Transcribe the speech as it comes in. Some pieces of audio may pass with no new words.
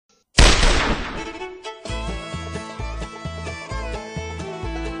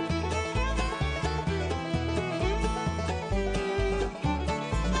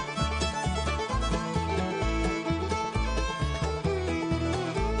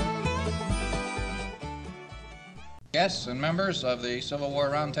Guests and members of the Civil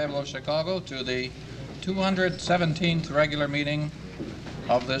War Roundtable of Chicago to the 217th regular meeting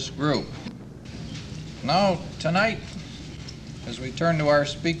of this group. Now, tonight, as we turn to our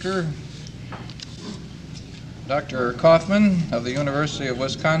speaker, Dr. Coffman of the University of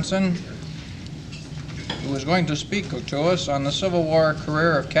Wisconsin, who is going to speak to us on the Civil War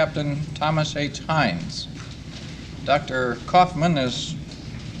career of Captain Thomas H. Hines. Dr. Coffman has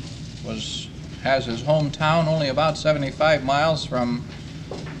his hometown only about 75 miles from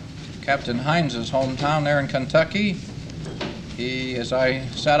Captain Hines's hometown there in Kentucky. He, as I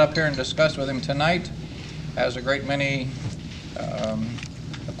sat up here and discussed with him tonight, has a great many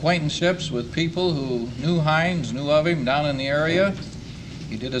acquaintanceships with people who knew Hines, knew of him down in the area.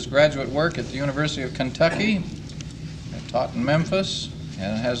 He did his graduate work at the University of Kentucky, taught in Memphis,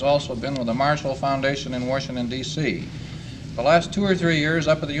 and has also been with the Marshall Foundation in Washington, D.C. The last 2 or 3 years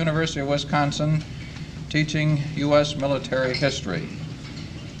up at the University of Wisconsin teaching U.S. military history.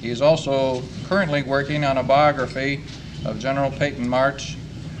 He is also currently working on a biography of General Peyton March,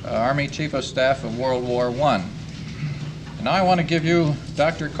 Army Chief of Staff of World War I. And now I want to give you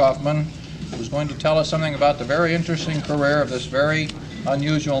Dr. Coffman, who's going to tell us something about the very interesting career of this very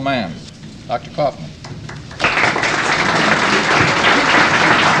unusual man. Dr. Coffman.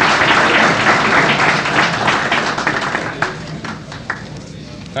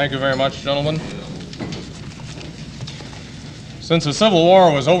 Thank you very much, gentlemen. Since the Civil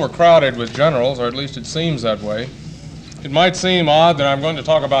War was overcrowded with generals, or at least it seems that way, it might seem odd that I'm going to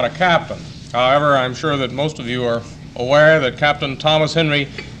talk about a captain. However, I'm sure that most of you are aware that Captain Thomas Henry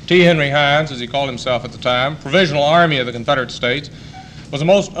Hines, as he called himself at the time, Provisional Army of the Confederate States, was a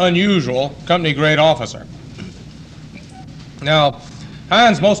most unusual company-grade officer. Now,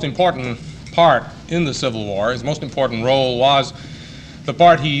 Hines' most important part in the Civil War, his most important role was the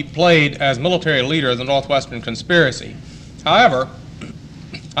part he played as military leader of the Northwestern Conspiracy. However,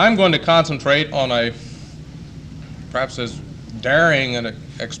 I'm going to concentrate on a perhaps as daring an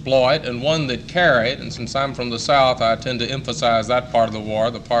exploit and one that carried, and since I'm from the South, I tend to emphasize that part of the war,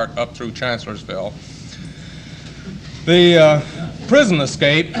 the part up through Chancellorsville. The prison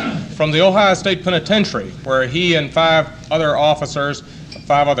escape from the Ohio State Penitentiary, where he and 5 other officers,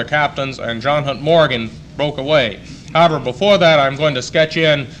 5 other captains, and John Hunt Morgan broke away. However, before that, I'm going to sketch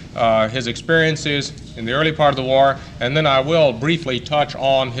in his experiences in the early part of the war, and then I will briefly touch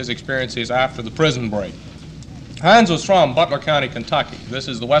on his experiences after the prison break. Hines was from Butler County, Kentucky. This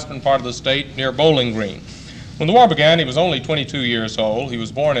is the western part of the state near Bowling Green. When the war began, he was only 22 years old. He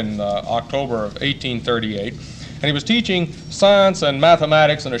was born in October of 1838, and he was teaching science and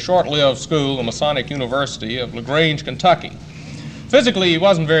mathematics in a short-lived school, the Masonic University of LaGrange, Kentucky. Physically, he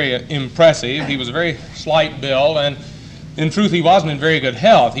wasn't very impressive. He was a very slight build, and in truth, he wasn't in very good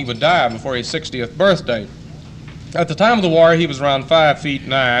health. He would die before his 60th birthday. At the time of the war, he was around 5 feet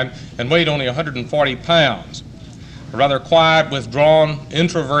 9 and weighed only 140 pounds. A rather quiet, withdrawn,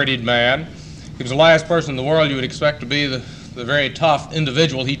 introverted man. He was the last person in the world you would expect to be the very tough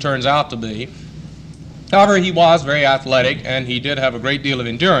individual he turns out to be. However, he was very athletic, and he did have a great deal of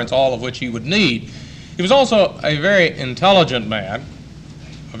endurance, all of which he would need. He was also a very intelligent man,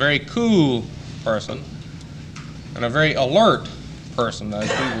 a very cool person, and a very alert person, as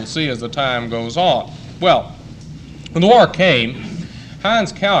we will see as the time goes on. Well, when the war came,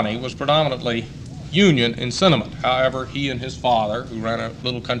 Hines County was predominantly Union in sentiment. However, he and his father, who ran a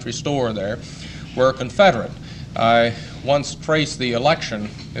little country store there, were Confederate. I once traced the election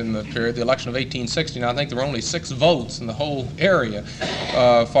in the period, the election of 1860, and I think there were only 6 votes in the whole area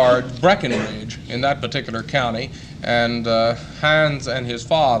for Breckinridge in that particular county, and Hines and his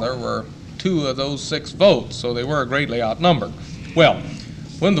father were 2 of those 6 votes, so they were greatly outnumbered. Well,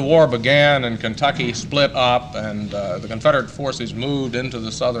 when the war began and Kentucky split up and the Confederate forces moved into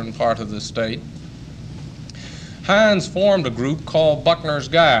the southern part of the state, Hines formed a group called Buckner's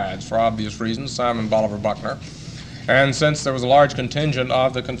Guides, for obvious reasons, Simon Bolivar Buckner. And since there was a large contingent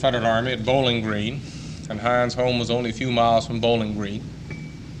of the Confederate Army at Bowling Green, and Hines' home was only a few miles from Bowling Green,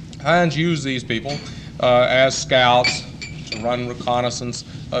 Hines used these people as scouts to run reconnaissance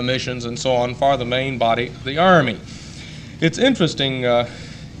missions and so on for the main body of the Army. It's interesting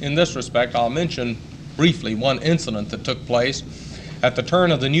in this respect. I'll mention briefly one incident that took place. At the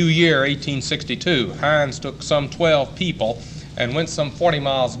turn of the new year, 1862, Hines took some 12 people and went some 40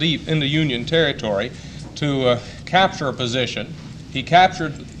 miles deep into Union territory to capture a position. He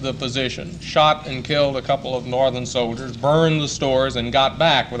captured the position, shot and killed a couple of Northern soldiers, burned the stores, and got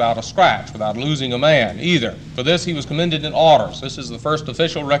back without a scratch, without losing a man either. For this, he was commended in orders. This is the first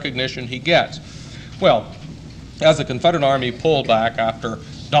official recognition he gets. Well, as the Confederate Army pulled back after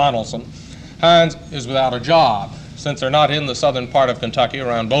Donelson, Hines is without a job. since they're not in the southern part of Kentucky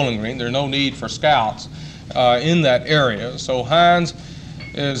around Bowling Green, there's no need for scouts in that area. So Hines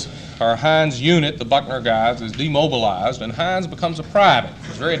unit, the Buckner guys, is demobilized, and Hines becomes a private.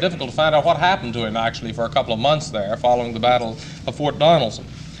 It's very difficult to find out what happened to him, actually, for a couple of months there following the Battle of Fort Donelson.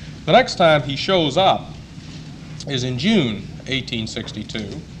 The next time he shows up is in June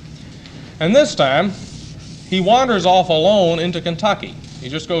 1862, and this time he wanders off alone into Kentucky. He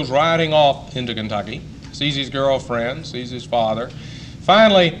just goes riding off into Kentucky, sees his girlfriend, sees his father,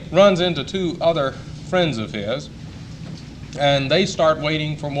 finally runs into two other friends of his, and they start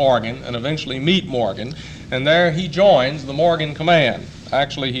waiting for Morgan and eventually meet Morgan, and there he joins the Morgan Command.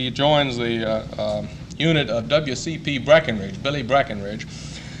 Actually, he joins the unit of W.C.P. Breckinridge, Billy Breckinridge,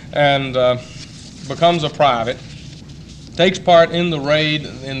 and becomes a private, takes part in the raid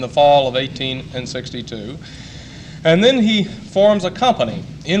in the fall of 1862, and then he forms a company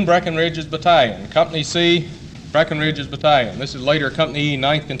in Breckinridge's battalion, Company C, Breckinridge's battalion. This is later Company E,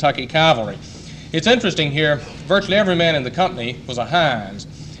 9th Kentucky Cavalry. It's interesting here, virtually every man in the company was a Hines.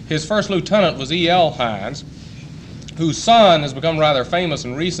 His first lieutenant was E.L. Hines, whose son has become rather famous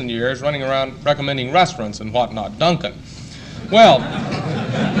in recent years, running around recommending restaurants and whatnot, Duncan. Well,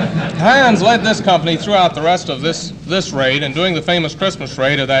 Hines led this company throughout the rest of this raid and doing the famous Christmas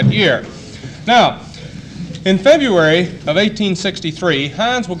raid of that year. Now, in February of 1863,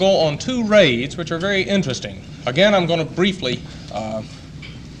 Hines will go on two raids which are very interesting. Again, I'm going to briefly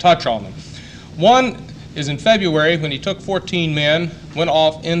touch on them. One is in February when he took 14 men, went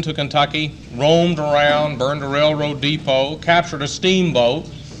off into Kentucky, roamed around, burned a railroad depot, captured a steamboat,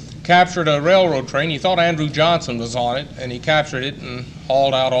 captured a railroad train. He thought Andrew Johnson was on it, and he captured it and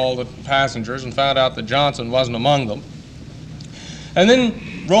hauled out all the passengers and found out that Johnson wasn't among them. And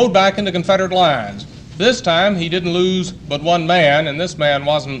then rode back into Confederate lines. This time he didn't lose but one man, and this man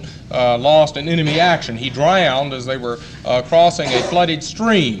wasn't lost in enemy action. He drowned as they were crossing a flooded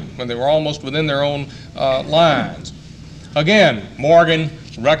stream when they were almost within their own lines. Again, Morgan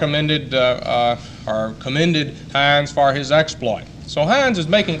recommended or commended Hines for his exploit. So Hines is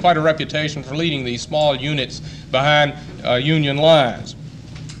making quite a reputation for leading these small units behind Union lines.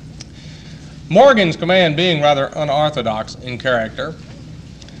 Morgan's command being rather unorthodox in character,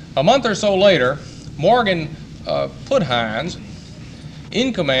 a month or so later, Morgan put Hines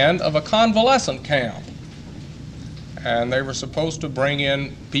in command of a convalescent camp. And they were supposed to bring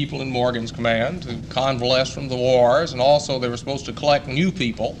in people in Morgan's command to convalesce from the wars, and also they were supposed to collect new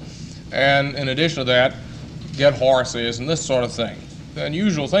people, and in addition to that, get horses and this sort of thing. The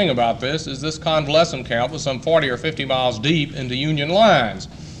unusual thing about this is this convalescent camp was some 40 or 50 miles deep into Union lines.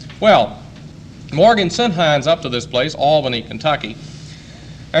 Well, Morgan sent Hines up to this place, Albany, Kentucky,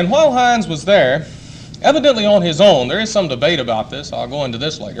 and while Hines was there, evidently on his own, there is some debate about this, I'll go into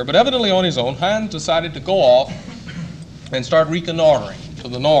this later, but evidently on his own, Hines decided to go off and start reconnoitering to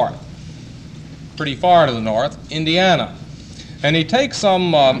the north, pretty far to the north, Indiana. And he takes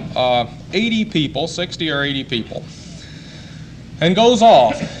some 80 people, 60 or 80 people, and goes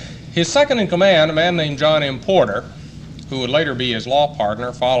off. His second in command, a man named John M. Porter, who would later be his law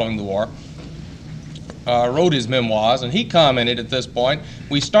partner following the war, wrote his memoirs, and he commented at this point,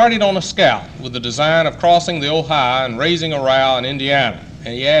 "We started on a scout with the design of crossing the Ohio and raising a row in Indiana."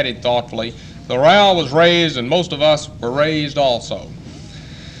 And he added thoughtfully, "The row was raised and most of us were raised also."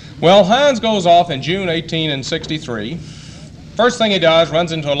 Well, Hines goes off in June 1863. First thing he does,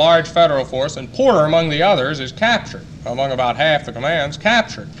 runs into a large Federal force, and Porter, among the others, is captured, among about half the commands,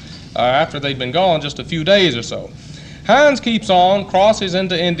 captured, after they'd been gone just a few days or so. Hines keeps on, crosses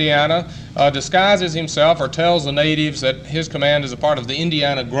into Indiana, disguises himself or tells the natives that his command is a part of the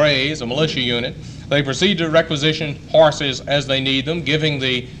Indiana Grays, a militia unit. They proceed to requisition horses as they need them, giving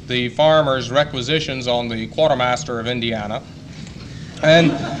the farmers requisitions on the quartermaster of Indiana.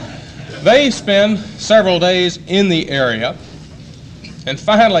 And they spend several days in the area. And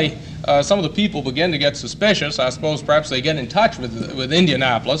finally, some of the people begin to get suspicious. I suppose perhaps they get in touch with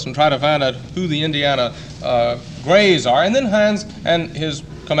Indianapolis and try to find out who the Indiana Grays are. And then Hines and his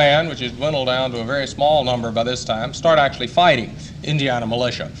command, which is dwindled down to a very small number by this time, start actually fighting Indiana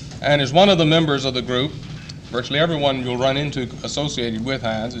militia. And as one of the members of the group, virtually everyone you'll run into associated with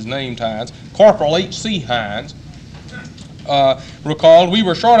Hines is named Hines, Corporal H.C. Hines, recalled, "We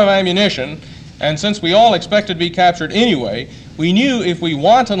were short of ammunition, and since we all expected to be captured anyway, we knew if we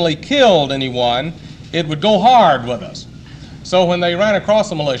wantonly killed anyone, it would go hard with us." So when they ran across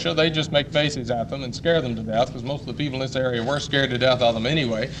the militia, they just make faces at them and scare them to death, because most of the people in this area were scared to death of them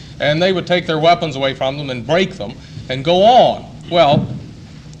anyway, and they would take their weapons away from them and break them and go on. Well,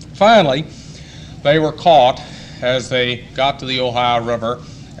 finally, they were caught as they got to the Ohio River,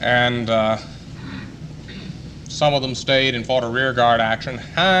 and some of them stayed and fought a rearguard action.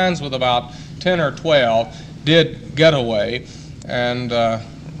 Hines, with about 10 or 12, did get away and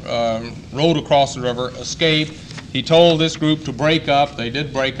rode across the river, escaped. He told this group to break up. They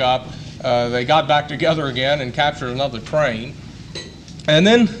did break up. They got back together again and captured another train. And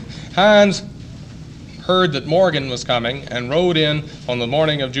then Hines heard that Morgan was coming and rode in on the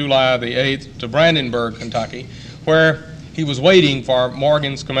morning of July the 8th to Brandenburg, Kentucky, where he was waiting for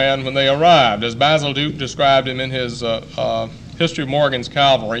Morgan's command when they arrived. As Basil Duke described him in his History of Morgan's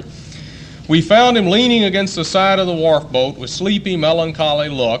Cavalry, we found him leaning against the side of the wharf boat with sleepy, melancholy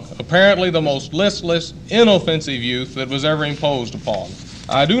look, apparently the most listless, inoffensive youth that was ever imposed upon.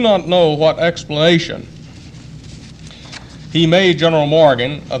 I do not know what explanation he made General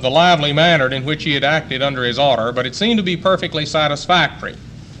Morgan of the lively manner in which he had acted under his order, but it seemed to be perfectly satisfactory.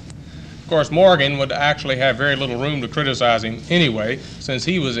 Of course, Morgan would actually have very little room to criticize him anyway, since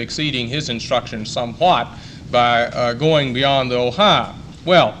he was exceeding his instructions somewhat by going beyond the Ohio.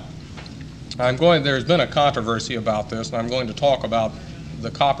 Well, there's been a controversy about this, and I'm going to talk about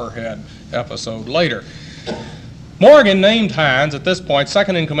the Copperhead episode later. Morgan named Hines at this point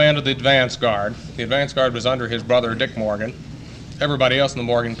second in command of the advance guard. The advance guard was under his brother Dick Morgan. Everybody else in the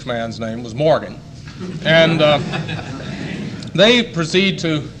Morgan command's name was Morgan. And they proceed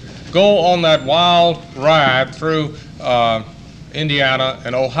to go on that wild ride through Indiana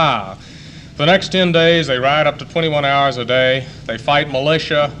and Ohio. The next 10 days they ride up to 21 hours a day. They fight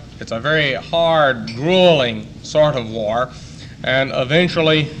militia. It's a very hard, grueling sort of war. And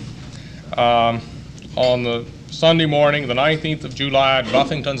eventually on the Sunday morning, the 19th of July, at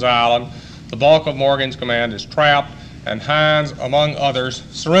Buffington's Island, the bulk of Morgan's command is trapped, and Hines, among others,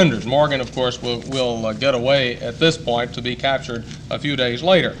 surrenders. Morgan, of course, will get away at this point to be captured a few days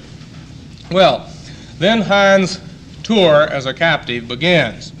later. Well, then Hines' tour as a captive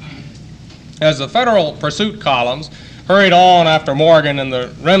begins. As the Federal pursuit columns hurried on after Morgan and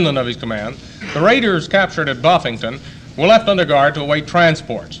the remnant of his command, the raiders captured at Buffington were left under guard to await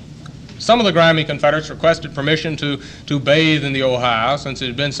transports. Some of the grimy Confederates requested permission to bathe in the Ohio, since it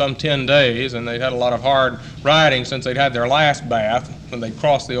had been some 10 days and they'd had a lot of hard riding since they'd had their last bath when they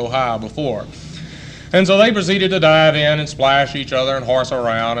crossed the Ohio before. And so they proceeded to dive in and splash each other and horse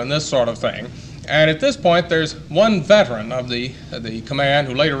around and this sort of thing. And at this point, there's one veteran of the command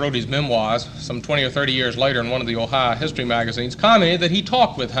who later wrote his memoirs some 20 or 30 years later in one of the Ohio history magazines, commented that he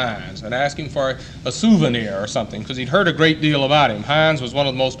talked with Hines and asked him for a souvenir or something because he'd heard a great deal about him. Hines was one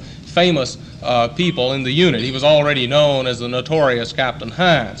of the most famous people in the unit. He was already known as the Notorious Captain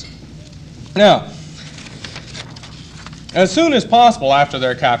Hines. Now, as soon as possible after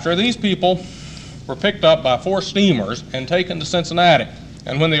their capture, these people were picked up by 4 steamers and taken to Cincinnati.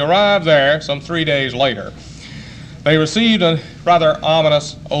 And when they arrived there, some 3 days later, they received a rather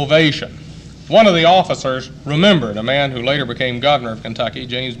ominous ovation. One of the officers remembered, a man who later became governor of Kentucky,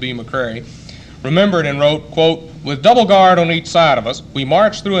 James B. McCreary, remembered and wrote, quote, "With double guard on each side of us, we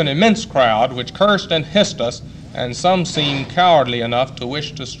marched through an immense crowd which cursed and hissed us, and some seemed cowardly enough to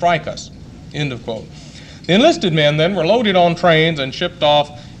wish to strike us," end of quote. The enlisted men then were loaded on trains and shipped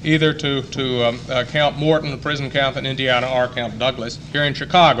off either to Camp Morton, the prison camp in Indiana, or Camp Douglas here in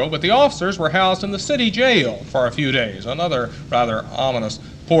Chicago, but the officers were housed in the city jail for a few days, another rather ominous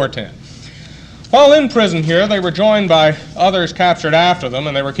portent. While in prison here, they were joined by others captured after them,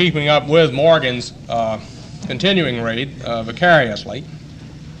 and they were keeping up with Morgan's continuing raid vicariously.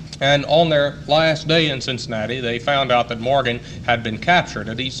 And on their last day in Cincinnati, they found out that Morgan had been captured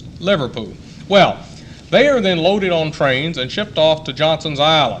at East Liverpool. Well, they are then loaded on trains and shipped off to Johnson's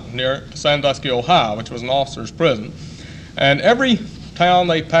Island near Sandusky, Ohio, which was an officer's prison. And every town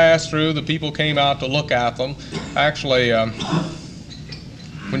they passed through, the people came out to look at them. Actually,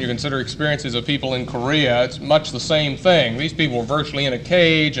 when you consider experiences of people in Korea, it's much the same thing. These people were virtually in a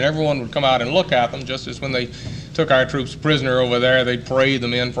cage, and everyone would come out and look at them, just as when they took our troops prisoner over there, they'd parade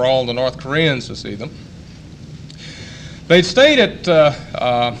them in for all the North Koreans to see them. They'd stayed at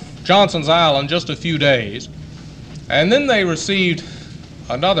Johnson's Island just a few days, and then they received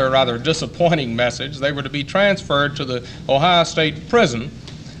another rather disappointing message. They were to be transferred to the Ohio State Prison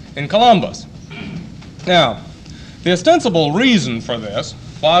in Columbus. Now, the ostensible reason for this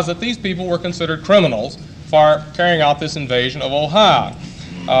was that these people were considered criminals for carrying out this invasion of Ohio.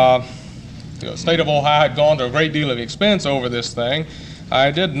 The state of Ohio had gone to a great deal of expense over this thing. I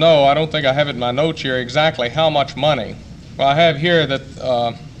did know, I don't think I have it in my notes here, exactly how much money. Well, I have here that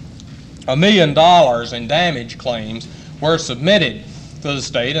 $1 million in damage claims were submitted to the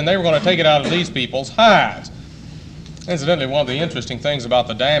state, and they were going to take it out of these people's hides. Incidentally, one of the interesting things about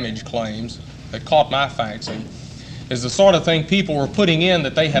the damage claims that caught my fancy is the sort of thing people were putting in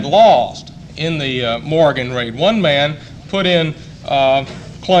that they had lost in the Morgan raid. One man put in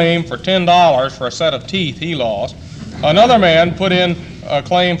claim for $10 for a set of teeth he lost. Another man put in a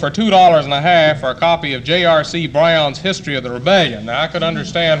claim for $2.50 for a copy of J.R.C. Brown's History of the Rebellion. Now, I could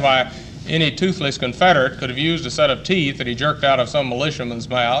understand why any toothless Confederate could have used a set of teeth that he jerked out of some militiaman's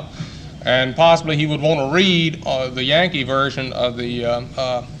mouth, and possibly he would want to read the Yankee version of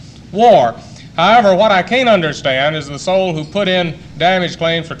the war. However, what I can't understand is the soul who put in damage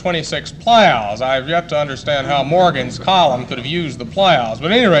claims for 26 plows. I've yet to understand how Morgan's column could have used the plows.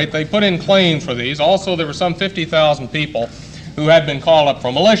 But at any rate, they put in claims for these. Also, there were some 50,000 people who had been called up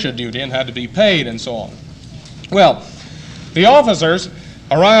for militia duty and had to be paid and so on. Well, the officers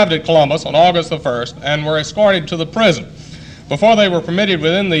arrived at Columbus on August the 1st and were escorted to the prison. Before they were permitted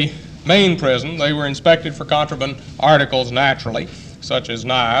within the main prison, they were inspected for contraband articles, naturally, such as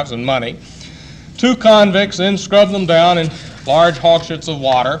knives and money. 2 convicts then scrubbed them down in large hogsheads of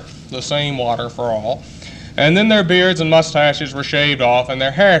water, the same water for all, and then their beards and mustaches were shaved off and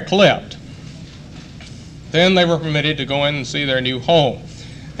their hair clipped. Then they were permitted to go in and see their new home.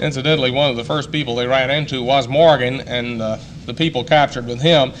 Incidentally, one of the first people they ran into was Morgan and the people captured with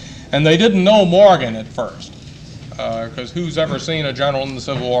him, and they didn't know Morgan at first, because who's ever seen a general in the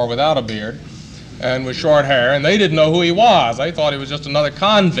Civil War without a beard and with short hair? And they didn't know who he was. They thought he was just another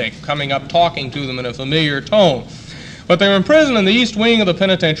convict coming up talking to them in a familiar tone. But they were imprisoned in the east wing of the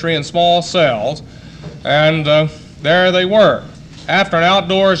penitentiary in small cells, and there they were. After an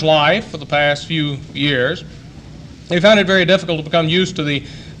outdoors life for the past few years, they found it very difficult to become used to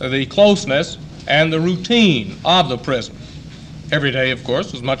the closeness and the routine of the prison. Every day, of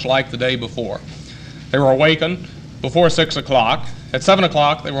course, was much like the day before. They were awakened before 6 o'clock. At 7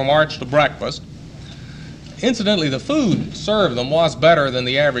 o'clock, they were marched to breakfast. Incidentally, the food served them was better than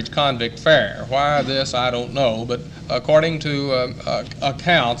the average convict fare. Why this, I don't know, but according to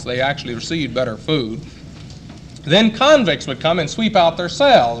accounts, they actually received better food. Then convicts would come and sweep out their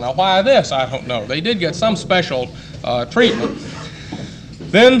cells. Now, why this, I don't know. They did get some special treatment.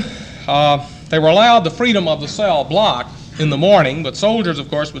 Then they were allowed the freedom of the cell block in the morning, but soldiers, of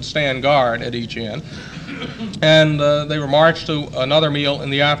course, would stand guard at each end. And they were marched to another meal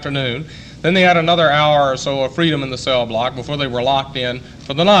in the afternoon. Then they had another hour or so of freedom in the cell block before they were locked in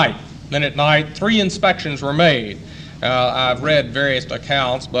for the night. Then at night, 3 inspections were made. I've read various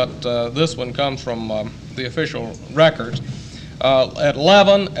accounts, but this one comes from the official records. At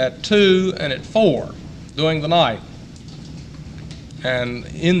 11, at 2, and at 4 during the night. And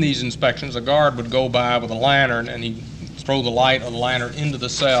in these inspections, a guard would go by with a lantern and he'd throw the light of the lantern into the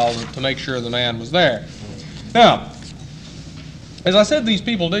cell to make sure the man was there. Now, as I said, these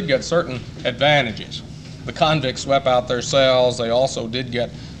people did get certain advantages. The convicts swept out their cells. They also did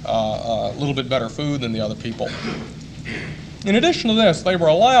get a little bit better food than the other people. In addition to this, they were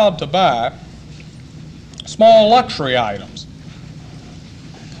allowed to buy small luxury items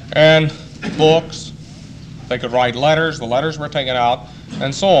and books. They could write letters. The letters were taken out,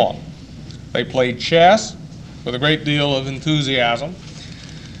 and so on. They played chess with a great deal of enthusiasm,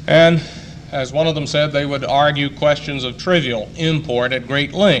 and as one of them said, they would argue questions of trivial import at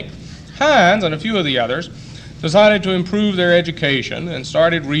great length. Hines and a few of the others decided to improve their education and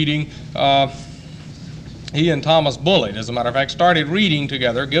started reading. He and Thomas Bullitt, as a matter of fact, started reading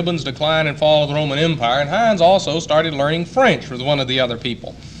together Gibbon's Decline and Fall of the Roman Empire, and Hines also started learning French with one of the other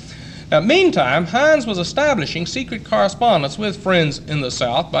people. Now, meantime, Hines was establishing secret correspondence with friends in the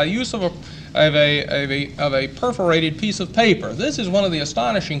South by use of a perforated piece of paper. This is one of the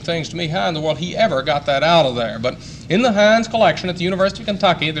astonishing things to me, how in the world he ever got that out of there. But in the Hines collection at the University of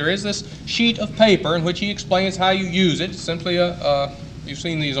Kentucky, there is this sheet of paper in which he explains how you use it. It's simply you've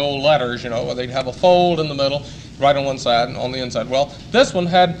seen these old letters, you know, where they'd have a fold in the middle, right on one side and on the inside. Well, this one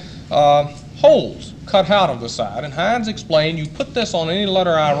had holes cut out of the side, and Hines explained, you put this on any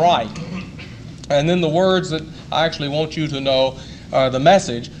letter I write, and then the words that I actually want you to know, the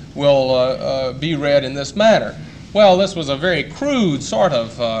message, will be read in this manner. Well, this was a very crude sort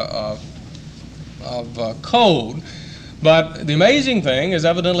of code, but the amazing thing is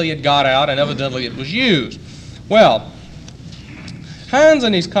evidently it got out and evidently it was used. Well, Hines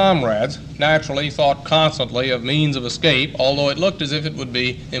and his comrades naturally thought constantly of means of escape, although it looked as if it would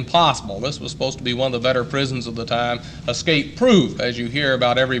be impossible. This was supposed to be one of the better prisons of the time, escape-proof, as you hear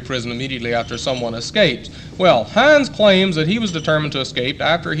about every prison immediately after someone escapes. Well, Hines claims that he was determined to escape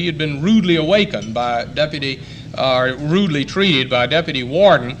after he had been rudely awakened by rudely treated by a deputy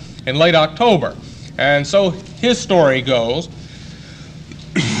warden in late October. And so his story goes,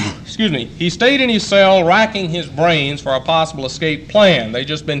 excuse me, he stayed in his cell racking his brains for a possible escape plan. They'd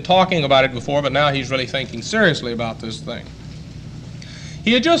just been talking about it before, but now he's really thinking seriously about this thing.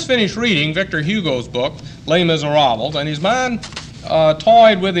 He had just finished reading Victor Hugo's book, Les Miserables, and his mind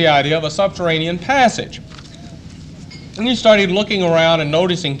toyed with the idea of a subterranean passage. And he started looking around and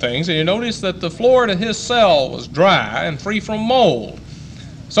noticing things, and he noticed that the floor to his cell was dry and free from mold.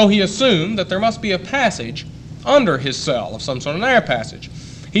 So he assumed that there must be a passage under his cell, of some sort of an air passage.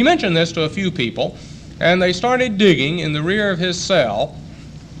 He mentioned this to a few people, and they started digging in the rear of his cell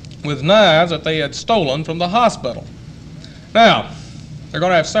with knives that they had stolen from the hospital. Now, they're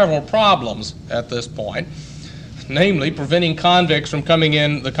going to have several problems at this point, namely preventing convicts from coming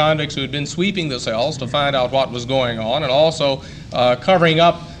in, the convicts who had been sweeping the cells to find out what was going on, and also covering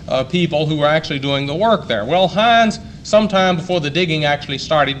up people who were actually doing the work there. Well, Hines, sometime before the digging actually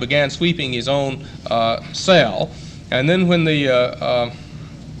started, began sweeping his own cell, and then when the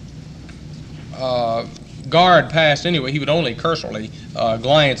guard passed anyway, he would only cursorily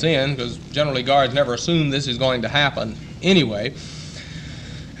glance in, because generally guards never assume this is going to happen anyway.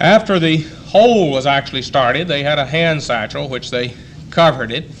 After the hole was actually started, they had a hand satchel which they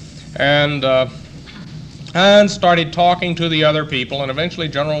covered it, and Hines started talking to the other people, and eventually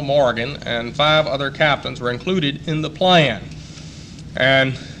General Morgan and 5 other captains were included in the plan.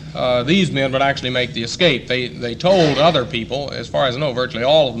 And these men would actually make the escape. They told other people, as far as I know, virtually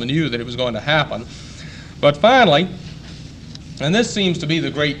all of them knew that it was going to happen. But finally, and this seems to be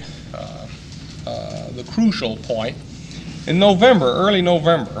the the crucial point, in November, early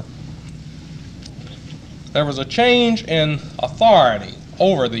November, there was a change in authority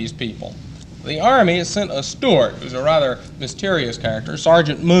over these people. The Army has sent a steward, who's a rather mysterious character,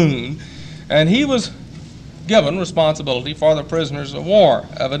 Sergeant Moon, and he was given responsibility for the prisoners of war,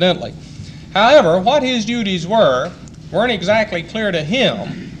 evidently. However, what his duties weren't exactly clear to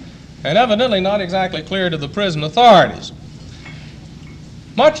him, and evidently not exactly clear to the prison authorities.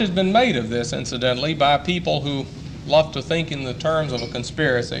 Much has been made of this, incidentally, by people who love to think in the terms of a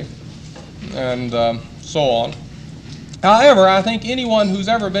conspiracy and so on. However, I think anyone who's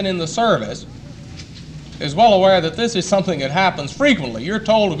ever been in the service is well aware that this is something that happens frequently. You're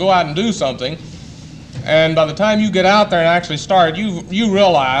told to go out and do something, and by the time you get out there and actually start, you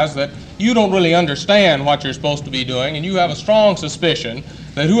realize that you don't really understand what you're supposed to be doing, and you have a strong suspicion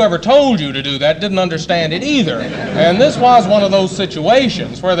that whoever told you to do that didn't understand it either. And this was one of those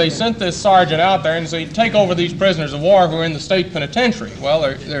situations where they sent this sergeant out there and said, take over these prisoners of war who are in the state penitentiary. Well,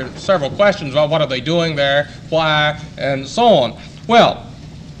 there are several questions about what are they doing there, why, and so on. Well,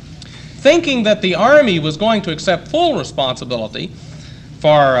 thinking that the Army was going to accept full responsibility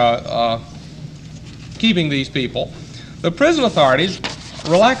for keeping these people, the prison authorities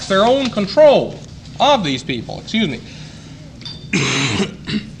relaxed their own control of these people. Excuse me.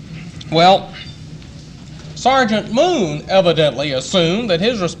 Well, Sergeant Moon evidently assumed that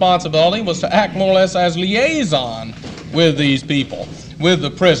his responsibility was to act more or less as liaison with these people, with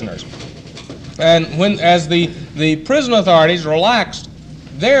the prisoners. And as the prison authorities relaxed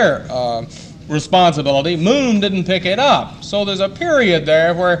their responsibility, Moon didn't pick it up. So there's a period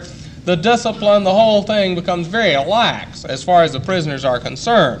there where the discipline, the whole thing becomes very lax as far as the prisoners are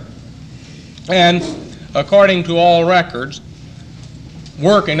concerned. And according to all records,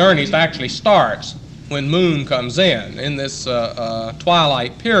 work in earnest actually starts when Moon comes in this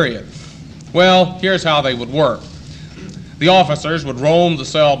twilight period. Well, here's how they would work. The officers would roam the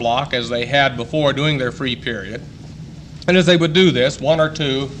cell block as they had before during their free period. And as they would do this, 1 or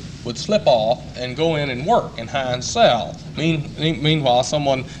 2 would slip off and go in and work in Hines' cell. Meanwhile,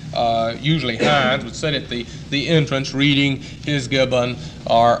 someone, usually Hines, would sit at the entrance reading his Gibbon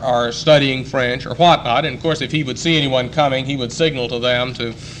or studying French or whatnot. And of course, if he would see anyone coming, he would signal to them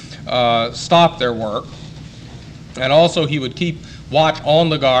to stop their work. And also he would keep watch on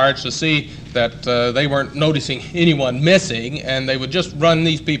the guards to see that they weren't noticing anyone missing, and they would just run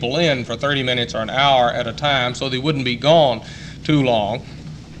these people in for 30 minutes or an hour at a time so they wouldn't be gone too long.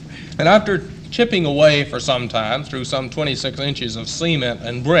 And after chipping away for some time through some 26 inches of cement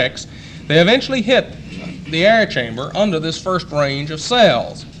and bricks, they eventually hit the air chamber under this first range of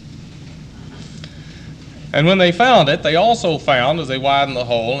cells. And when they found it, they also found, as they widened the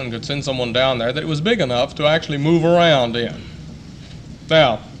hole and could send someone down there, that it was big enough to actually move around in.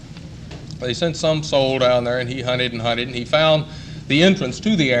 Now, they sent some soul down there, and he hunted, and he found the entrance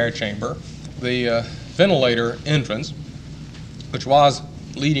to the air chamber, the ventilator entrance, which was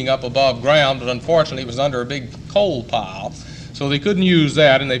leading up above ground, but unfortunately it was under a big coal pile. So they couldn't use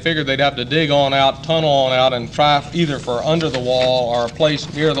that, and they figured they'd have to dig on out, tunnel on out, and try either for under the wall or a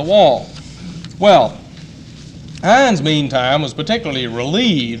place near the wall. Well, Hines, meantime, was particularly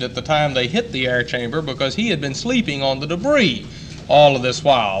relieved at the time they hit the air chamber because he had been sleeping on the debris all of this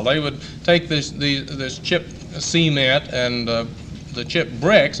while. They would take this chipped cement and the chipped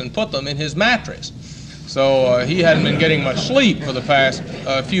bricks and put them in his mattress. So he hadn't been getting much sleep for the past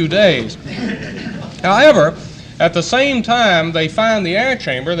few days. However, at the same time they find the air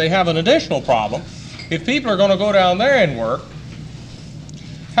chamber, they have an additional problem. If people are going to go down there and work,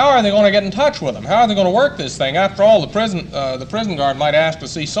 how are they going to get in touch with them? How are they going to work this thing? After all, the prison guard might ask to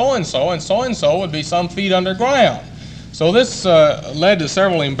see so-and-so, and so-and-so would be some feet underground. So this led to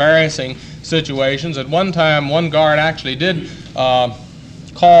several embarrassing situations. At one time, one guard actually did call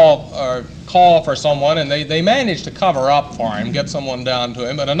for someone, and they managed to cover up for him, get someone down to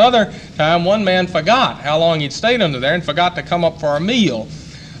him. But another time, one man forgot how long he'd stayed under there and forgot to come up for a meal.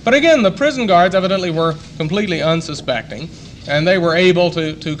 But again, the prison guards evidently were completely unsuspecting, and they were able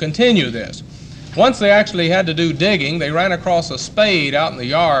to continue this. Once they actually had to do digging, they ran across a spade out in the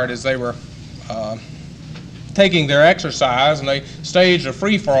yard as they were taking their exercise, and they staged a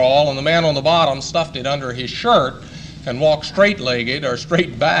free-for-all, and the man on the bottom stuffed it under his shirt and walked straight-legged or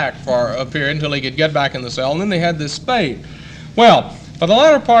straight back for a period until he could get back in the cell, and then they had this spade. Well, for the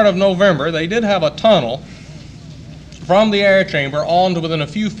latter part of November, they did have a tunnel from the air chamber on to within a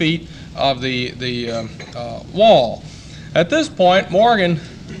few feet of the wall. At this point, Morgan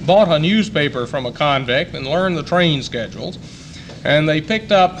bought a newspaper from a convict and learned the train schedules, and they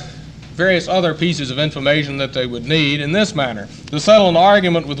picked up various other pieces of information that they would need in this manner. To settle an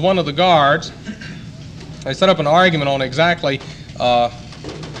argument with one of the guards, they set up an argument on exactly how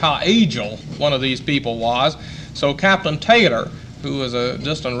agile one of these people was. So Captain Taylor, who was a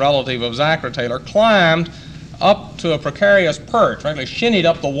distant relative of Zachary Taylor, climbed up to a precarious perch, actually shinnied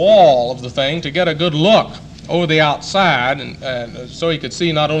up the wall of the thing to get a good look over the outside, and so he could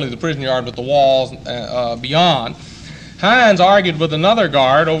see not only the prison yard but the walls beyond. Hines argued with another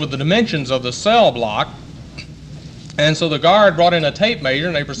guard over the dimensions of the cell block, and so the guard brought in a tape measure,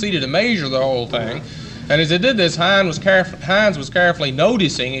 and they proceeded to measure the whole thing. And as they did this, Hines was carefully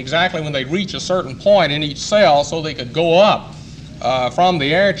noticing exactly when they'd reach a certain point in each cell so they could go up from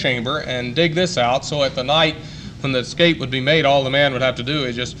the air chamber and dig this out, so at the night when the escape would be made, all the man would have to do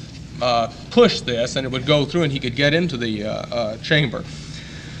is just push this, and it would go through and he could get into the chamber.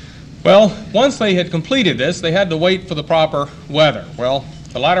 Well, once they had completed this, they had to wait for the proper weather. Well,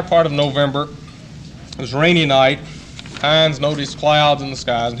 the latter part of November, it was a rainy night. Hines noticed clouds in the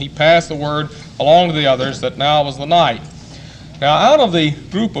skies, and he passed the word along to the others that now was the night. Now, out of the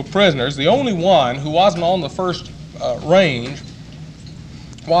group of prisoners, the only one who wasn't on the first range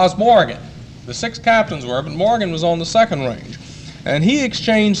was Morgan. The 6 captains were, but Morgan was on the second range. And he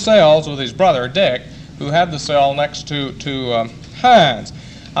exchanged cells with his brother, Dick, who had the cell next to Hines.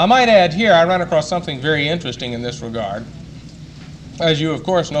 I might add here, I ran across something very interesting in this regard. As you, of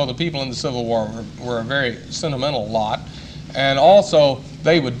course, know, the people in the Civil War were a very sentimental lot. And also,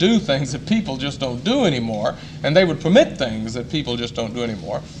 they would do things that people just don't do anymore, and they would permit things that people just don't do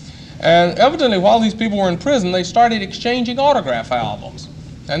anymore. And evidently, while these people were in prison, they started exchanging autograph albums.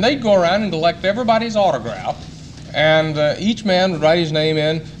 And they'd go around and collect everybody's autograph, and each man would write his name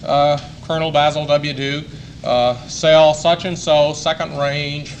in, Colonel Basil W. Duke, cell such and so, second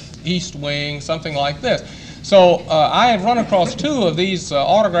range, east wing, something like this. So I had run across 2 of these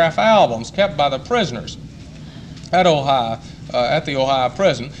autograph albums kept by the prisoners at Ohio, at the Ohio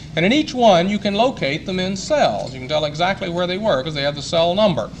prison, and in each one you can locate them in cells. You can tell exactly where they were because they have the cell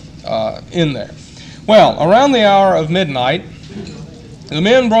number in there. Well, around the hour of midnight, the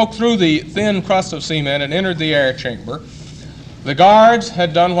men broke through the thin crust of cement and entered the air chamber. The guards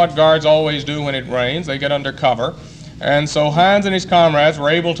had done what guards always do when it rains. They get under cover. And so Hines and his comrades were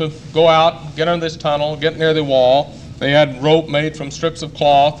able to go out, get under this tunnel, get near the wall. They had rope made from strips of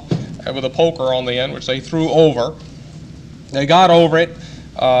cloth with a poker on the end, which they threw over. They got over it,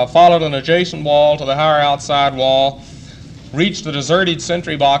 followed an adjacent wall to the higher outside wall, reached the deserted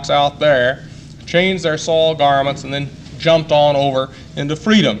sentry box out there, changed their soiled garments, and then jumped on over into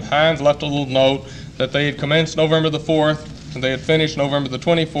freedom. Hines left a little note that they had commenced November the 4th, and they had finished November the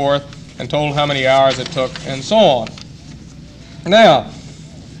 24th, and told how many hours it took, and so on. Now,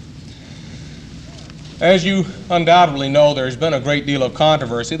 as you undoubtedly know, there's been a great deal of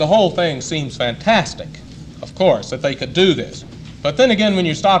controversy. The whole thing seems fantastic, of course, that they could do this. But then again, when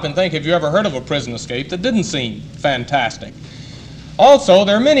you stop and think, have you ever heard of a prison escape that didn't seem fantastic? Also,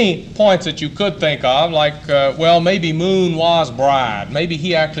 there are many points that you could think of, like, well, maybe Moon was bribed. Maybe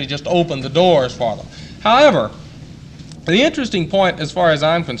he actually just opened the doors for them. However, the interesting point, as far as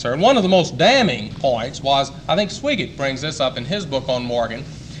I'm concerned, one of the most damning points was, I think Swiggett brings this up in his book on Morgan,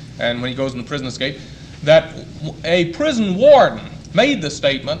 and when he goes in the prison escape, that a prison warden made the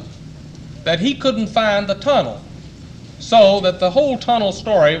statement that he couldn't find the tunnel. So that the whole tunnel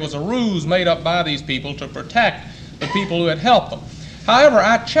story was a ruse made up by these people to protect the people who had helped them. However,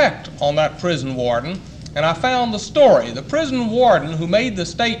 I checked on that prison warden, and I found the story. The prison warden who made the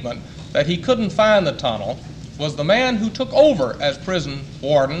statement that he couldn't find the tunnel was the man who took over as prison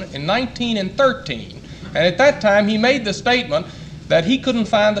warden in 1913. And at that time, he made the statement that he couldn't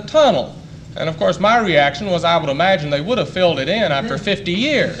find the tunnel. And of course, my reaction was I would imagine they would have filled it in after 50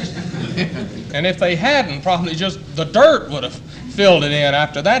 years. And if they hadn't, probably just the dirt would have filled it in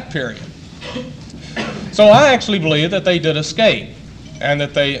after that period. So I actually believe that they did escape, and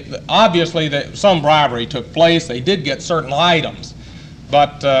that obviously some bribery took place. They did get certain items,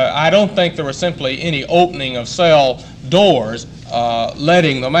 but I don't think there was simply any opening of cell doors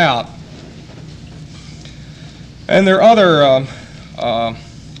letting them out. And there are other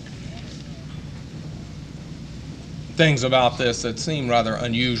things about this that seem rather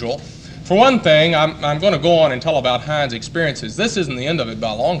unusual. For one thing, I'm going to go on and tell about Hines' experiences. This isn't the end of it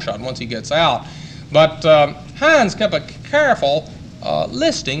by a long shot once he gets out, but Hines kept a careful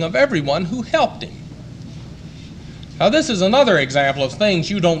listing of everyone who helped him. Now, this is another example of things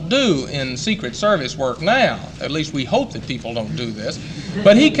you don't do in Secret Service work now. At least we hope that people don't do this.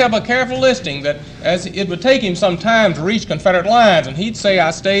 But he kept a careful listing that as it would take him some time to reach Confederate lines, and he'd say, I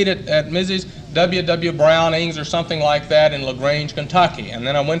stayed at Mrs. W.W. Browning's or something like that in LaGrange, Kentucky, and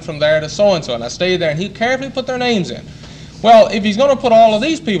then I went from there to so-and-so, and I stayed there, and he'd carefully put their names in. Well, if he's going to put all of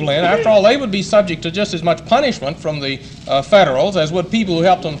these people in, after all, they would be subject to just as much punishment from the Federals as would people who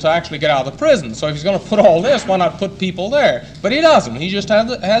helped them to actually get out of the prison. So if he's going to put all this, why not put people there? But he doesn't. He just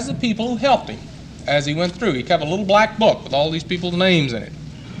has the people who helped him as he went through. He kept a little black book with all these people's names in it.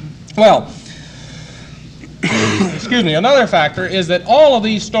 Well, excuse me, another factor is that all of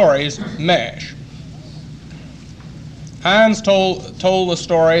these stories mesh. Hines told the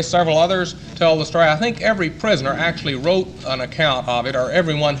story, several others tell the story. I think every prisoner actually wrote an account of it, or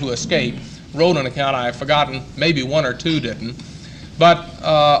everyone who escaped wrote an account. I've forgotten, maybe one or two didn't. But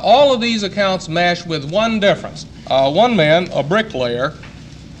all of these accounts mesh with one difference. One man, a bricklayer,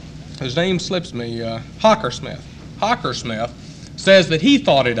 his name slips me, Hockersmith, says that he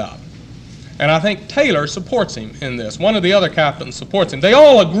thought it up. And I think Taylor supports him in this. One of the other captains supports him. They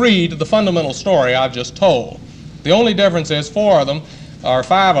all agree to the fundamental story I've just told. The only difference is five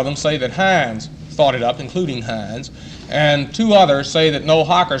of them say that Hines thought it up, including Hines, and two others say that no,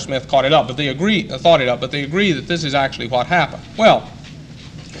 Hockersmith thought it up, but they agree that this is actually what happened. Well,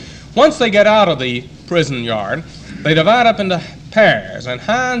 once they get out of the prison yard, they divide up into pairs, and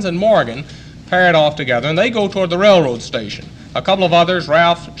Hines and Morgan paired off together, and they go toward the railroad station. A couple of others,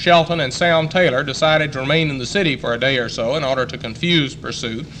 Ralph Shelton and Sam Taylor, decided to remain in the city for a day or so in order to confuse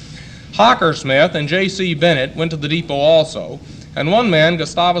pursuit. Hockersmith and J.C. Bennett went to the depot also, and one man,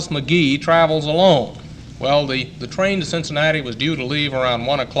 Gustavus McGee, travels alone. Well, the train to Cincinnati was due to leave around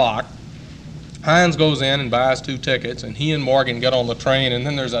 1 o'clock. Hines goes in and buys 2 tickets, and he and Morgan get on the train, and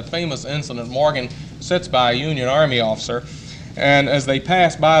then there's that famous incident. Morgan sits by a Union Army officer, and as they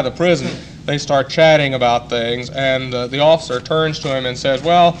pass by the prison, they start chatting about things, and the officer turns to him and says,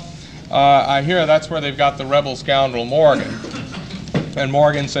 well, I hear that's where they've got the rebel scoundrel Morgan. And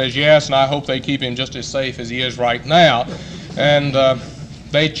Morgan says, yes, and I hope they keep him just as safe as he is right now. And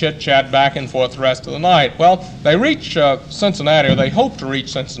they chit-chat back and forth the rest of the night. Well, they reach Cincinnati, or they hope to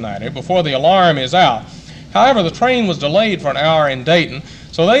reach Cincinnati, before the alarm is out. However, the train was delayed for an hour in Dayton,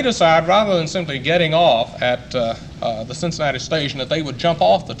 so they decide, rather than simply getting off at the Cincinnati station, that they would jump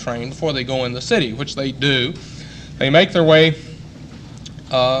off the train before they go in the city, which they do. They make their way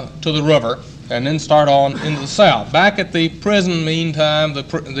to the river, and then start on into the south. Back at the prison, meantime,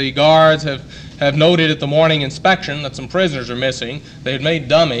 the guards have noted at the morning inspection that some prisoners are missing. They had made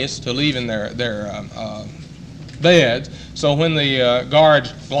dummies to leave in their beds, so when the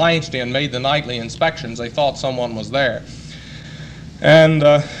guards glanced in, made the nightly inspections, they thought someone was there. And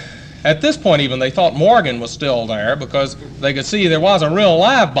at this point even, they thought Morgan was still there because they could see there was a real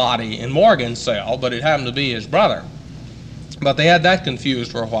live body in Morgan's cell, but it happened to be his brother. But they had that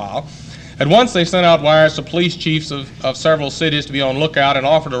confused for a while. At once they sent out wires to police chiefs of several cities to be on lookout and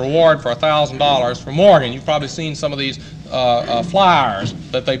offered a reward for $1,000 for Morgan. You've probably seen some of these flyers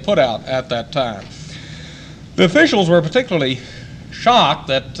that they put out at that time. The officials were particularly shocked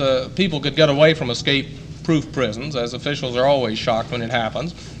that people could get away from escape-proof prisons, as officials are always shocked when it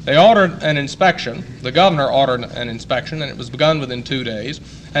happens. They ordered an inspection. The governor ordered an inspection, and it was begun within 2 days.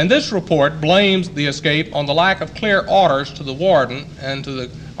 And this report blames the escape on the lack of clear orders to the warden and to the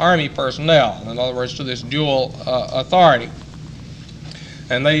Army personnel, in other words, to this dual authority.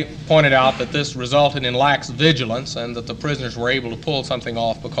 And they pointed out that this resulted in lax vigilance and that the prisoners were able to pull something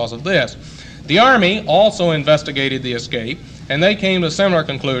off because of this. The Army also investigated the escape, and they came to similar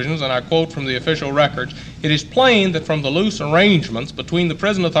conclusions, and I quote from the official records. It is plain that from the loose arrangements between the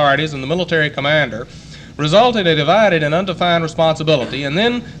prison authorities and the military commander resulted a divided and undefined responsibility, and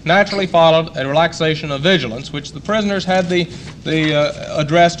then naturally followed a relaxation of vigilance, which the prisoners had the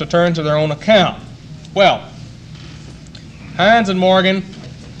address to turn to their own account. Well, Hines and Morgan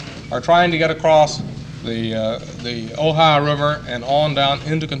are trying to get across the Ohio River and on down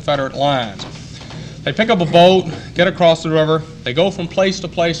into Confederate lines. They pick up a boat, get across the river. They go from place to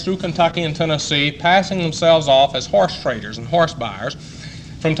place through Kentucky and Tennessee, passing themselves off as horse traders and horse buyers.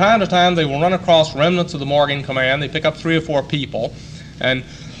 From time to time, they will run across remnants of the Morgan command. They pick up 3 or 4 people, and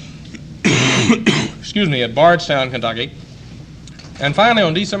excuse me, at Bardstown, Kentucky. And finally,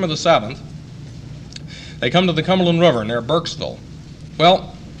 on December the 7th, they come to the Cumberland River near Burkesville.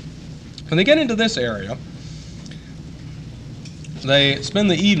 Well, when they get into this area, they spend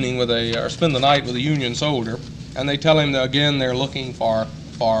the evening with or spend the night with a Union soldier, and they tell him that again they're looking for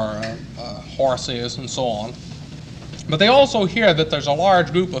horses and so on. But they also hear that there's a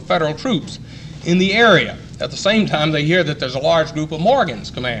large group of Federal troops in the area. At the same time, they hear that there's a large group of Morgan's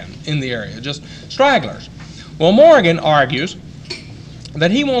command in the area, just stragglers. Well, Morgan argues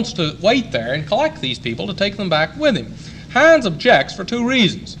that he wants to wait there and collect these people to take them back with him. Hines objects for 2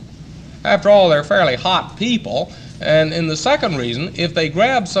 reasons. After all, they're fairly hot people, and in the second reason, if they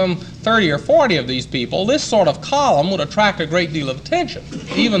grab some 30 or 40 of these people, this sort of column would attract a great deal of attention.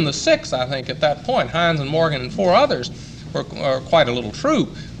 Even the 6, I think, at that point, Hines and Morgan and 4 others, were quite a little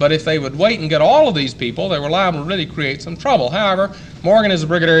troop. But if they would wait and get all of these people, they were liable to really create some trouble. However, Morgan is a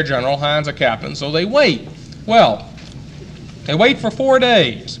brigadier general, Hines a captain, so they wait. Well, they wait for 4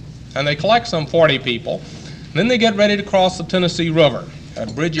 days, and they collect some 40 people. Then they get ready to cross the Tennessee River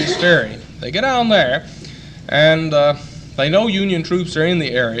at Bridges Ferry. They get down there, and they know Union troops are in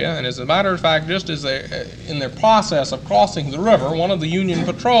the area, and as a matter of fact, just as they're in their process of crossing the river, one of the Union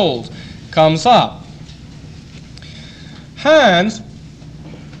patrols comes up. Hines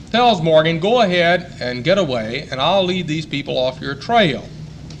tells Morgan, go ahead and get away, and I'll lead these people off your trail.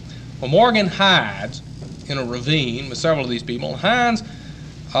 Well, Morgan hides in a ravine with several of these people. Hines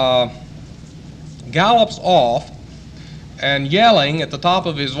gallops off and yelling at the top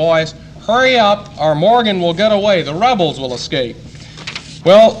of his voice, hurry up or Morgan will get away, the rebels will escape.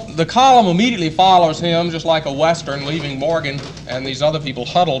 Well, the column immediately follows him just like a western, leaving Morgan and these other people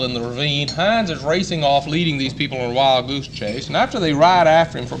huddled in the ravine. Hines is racing off, leading these people in a wild goose chase, and after they ride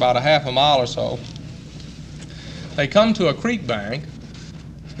after him for about a half a mile or so, they come to a creek bank,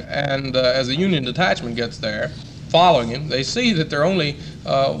 and as the Union detachment gets there, following him, they see that there are only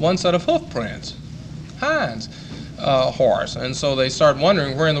one set of hoof prints, Hines' horse, and so they start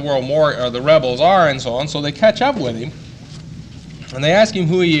wondering where in the world the rebels are and so on, so they catch up with him, and they ask him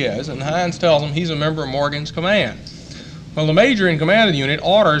who he is, and Hines tells them he's a member of Morgan's command. Well, the major in command of the unit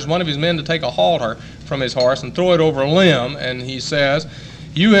orders one of his men to take a halter from his horse and throw it over a limb, and he says,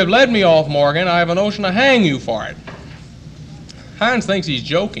 you have led me off, Morgan, I have a notion to hang you for it. Hines thinks he's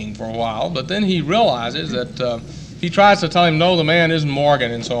joking for a while, but then he realizes that he tries to tell him, no, the man isn't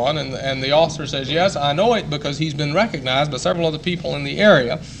Morgan and so on, and the officer says, yes, I know it because he's been recognized by several other people in the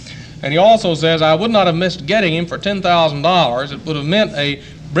area. And he also says, I would not have missed getting him for $10,000. It would have meant a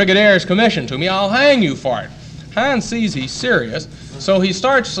brigadier's commission to me. I'll hang you for it. Hines sees he's serious, so he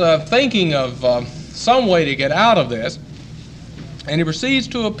starts thinking of some way to get out of this, and he proceeds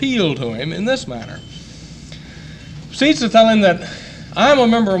to appeal to him in this manner. Proceeds to tell him that I'm a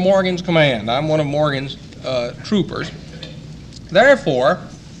member of Morgan's command. I'm one of Morgan's troopers. Therefore,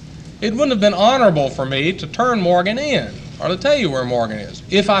 it wouldn't have been honorable for me to turn Morgan in or to tell you where Morgan is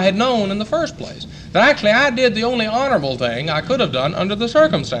if I had known in the first place. That actually I did the only honorable thing I could have done under the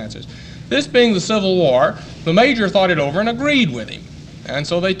circumstances. This being the Civil War, the major thought it over and agreed with him. And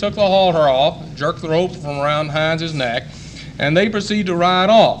so they took the halter off, jerked the rope from around Hines' neck, and they proceeded to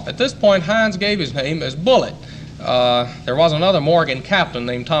ride off. At this point, Hines gave his name as Bullet. There was another Morgan captain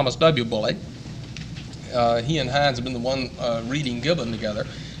named Thomas W. Bullet. He and Hines had been the one reading Gibbon together.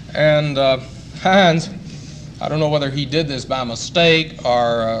 And Hines, I don't know whether he did this by mistake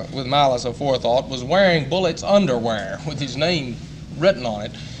or with malice aforethought, was wearing Bullet's underwear with his name written on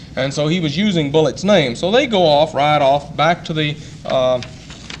it. And so he was using Bullet's name. So they go off, ride off, back to the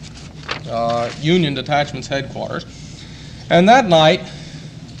Union Detachment's headquarters. And that night,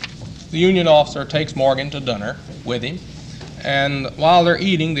 the Union officer takes Morgan to dinner with him. And while they're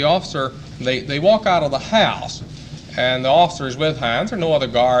eating, the officer, they walk out of the house. And the officer is with Hines. There are no other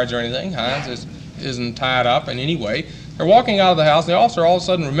guards or anything. Hines isn't tied up in any way. They're walking out of the house. The officer all of a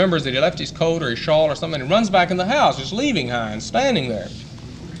sudden remembers that he left his coat or his shawl or something and runs back in the house, just leaving Hines standing there.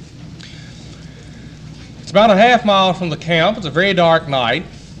 It's about a half mile from the camp. It's a very dark night.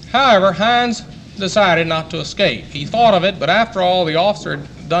 However, Hines decided not to escape. He thought of it, but after all, the officer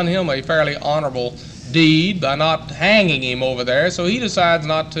had done him a fairly honorable deed by not hanging him over there, so he decides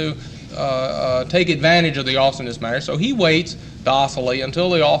not to take advantage of the officer in this manner, so he waits docilely until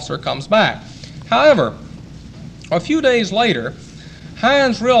the officer comes back. However, a few days later,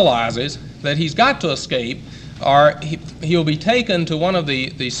 Hines realizes that he's got to escape, or he'll be taken to one of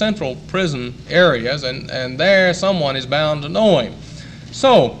the central prison areas, and there someone is bound to know him.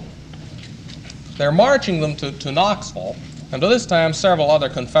 So they're marching them to Knoxville, and by this time several other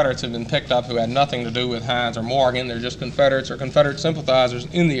Confederates have been picked up who had nothing to do with Hines or Morgan. They're just Confederates or Confederate sympathizers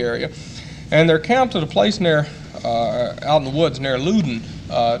in the area, and they're camped at a place near out in the woods near Loudon,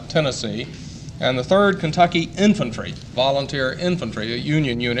 Tennessee. And the 3rd Kentucky Infantry, volunteer infantry, a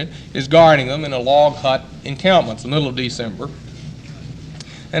Union unit, is guarding them in a log hut encampment. It's the middle of December.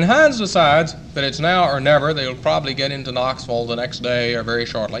 And Hines decides that it's now or never. They'll probably get into Knoxville the next day or very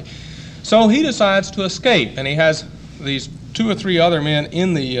shortly. So he decides to escape, and he has these 2 or 3 other men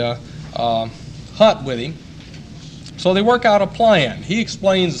in the hut with him. So they work out a plan. He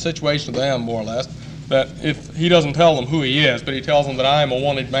explains the situation to them, more or less, that if he doesn't tell them who he is, but he tells them that I am a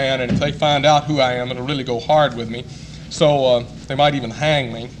wanted man, and if they find out who I am, it'll really go hard with me. So they might even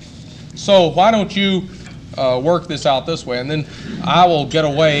hang me. So why don't you work this out this way, and then I will get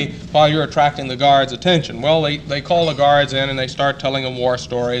away while you're attracting the guards' attention. Well, they call the guards in, and they start telling them war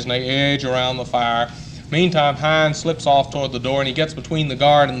stories, and they edge around the fire. Meantime, Hines slips off toward the door, and he gets between the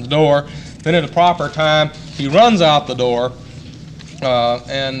guard and the door. Then at a proper time, he runs out the door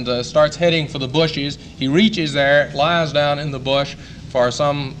and starts heading for the bushes. He reaches there, lies down in the bush for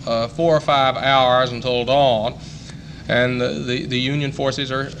some 4 or 5 hours until dawn. And the Union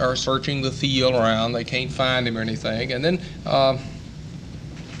forces are searching the field around. They can't find him or anything. And then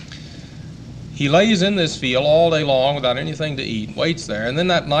he lays in this field all day long without anything to eat, waits there. And then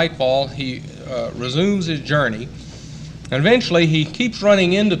that nightfall, he resumes his journey. And eventually, he keeps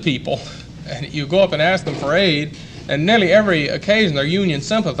running into people. And you go up and ask them for aid. And nearly every occasion, they're Union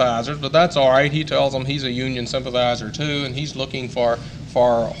sympathizers, but that's all right. He tells them he's a Union sympathizer, too, and he's looking for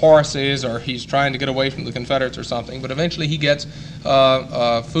horses, or he's trying to get away from the Confederates or something. But eventually he gets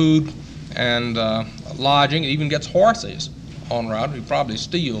food and lodging, and even gets horses en route. He probably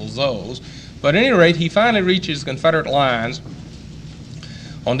steals those. But at any rate, he finally reaches Confederate lines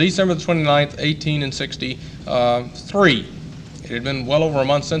on December the 29th, 1863. It had been well over a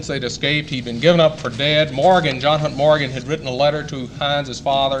month since they'd escaped. He'd been given up for dead. John Hunt Morgan, had written a letter to Hines'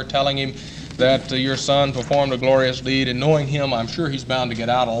 father telling him that your son performed a glorious deed, and knowing him, I'm sure he's bound to get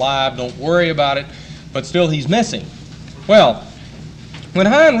out alive. Don't worry about it. But still, he's missing. Well, when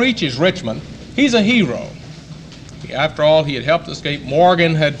Hines reaches Richmond, he's a hero. After all, he had helped escape.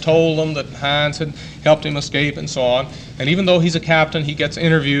 Morgan had told them that Hines had helped him escape and so on. And even though he's a captain, he gets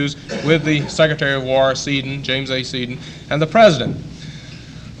interviews with the Secretary of War, Seaton, James A. Seaton, and the President.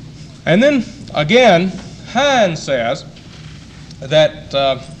 And then, again, Hines says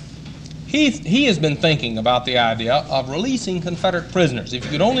that he has been thinking about the idea of releasing Confederate prisoners. If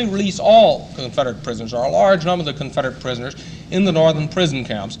you could only release all Confederate prisoners, or a large number of the Confederate prisoners in the northern prison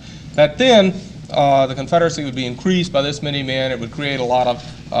camps, that then the Confederacy would be increased by this many men. It would create a lot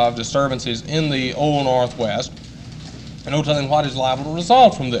of disturbances in the Old Northwest. And no telling what is liable to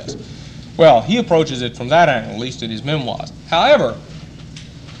result from this. Well, he approaches it from that angle, at least in his memoirs. However,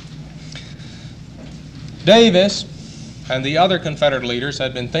 Davis and the other Confederate leaders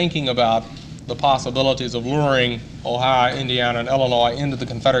had been thinking about the possibilities of luring Ohio, Indiana, and Illinois into the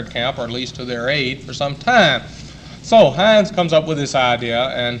Confederate camp, or at least to their aid, for some time. So Hines comes up with this idea,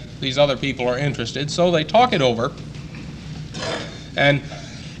 and these other people are interested, so they talk it over. And,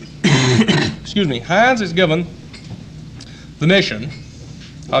 excuse me, Hines is given the mission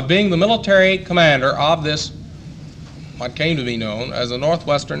of being the military commander of this, what came to be known as the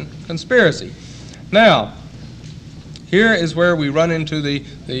Northwestern Conspiracy. Now, here is where we run into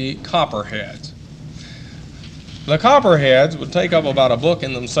the Copperheads. The Copperheads would take up about a book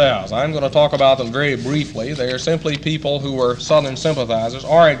in themselves. I'm going to talk about them very briefly. They are simply people who were Southern sympathizers,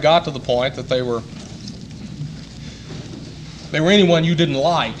 or it got to the point that they were anyone you didn't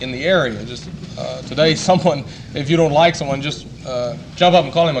like in the area. Just today, someone, if you don't like someone, just jump up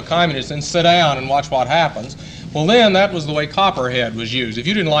and call him a communist and sit down and watch what happens. Well, then that was the way Copperhead was used. If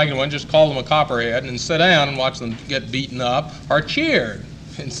you didn't like anyone, just call them a Copperhead and sit down and watch them get beaten up or cheered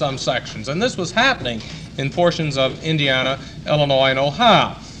in some sections. And this was happening in portions of Indiana, Illinois, and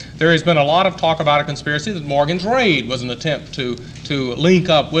Ohio. There has been a lot of talk about a conspiracy that Morgan's raid was an attempt to link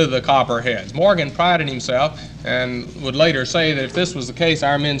up with the Copperheads. Morgan prided himself and would later say that if this was the case,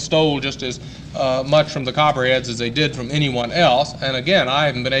 our men stole just as much from the Copperheads as they did from anyone else. And again, I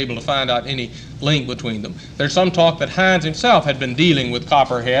haven't been able to find out any link between them. There's some talk that Hines himself had been dealing with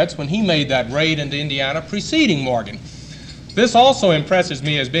Copperheads when he made that raid into Indiana preceding Morgan. This also impresses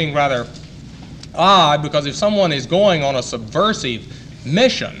me as being rather odd, because if someone is going on a subversive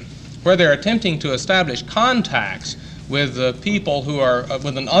mission where they're attempting to establish contacts with people who are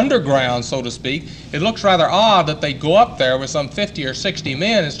with an underground, so to speak, it looks rather odd that they go up there with some 50 or 60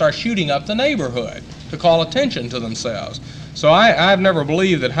 men and start shooting up the neighborhood to call attention to themselves. So I've never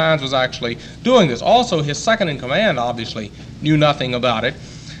believed that Hines was actually doing this. Also, his second in command obviously knew nothing about it.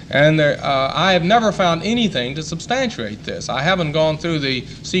 And I have never found anything to substantiate this. I haven't gone through the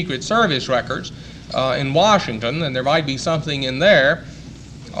Secret Service records in Washington, and there might be something in there,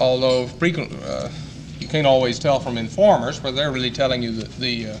 although you can't always tell from informers whether they're really telling you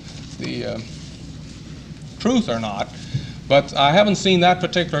the truth or not. But I haven't seen that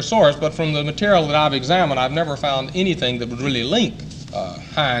particular source, but from the material that I've examined, I've never found anything that would really link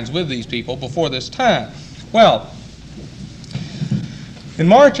Hines with these people before this time. Well, in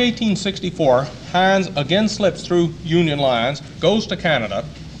March 1864, Hines again slips through Union lines, goes to Canada,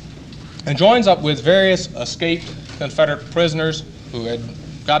 and joins up with various escaped Confederate prisoners who had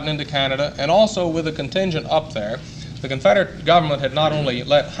gotten into Canada, and also with a contingent up there. The Confederate government had not only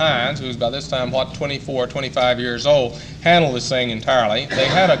let Hines, who's by this time, 24, 25 years old, handle this thing entirely. They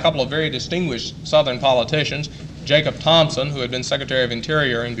had a couple of very distinguished Southern politicians, Jacob Thompson, who had been Secretary of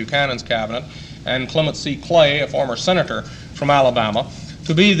Interior in Buchanan's cabinet, and Clement C. Clay, a former senator from Alabama,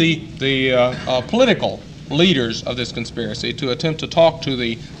 to be the political leaders of this conspiracy, to attempt to talk to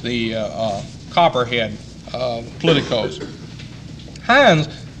the Copperhead politicos. Hines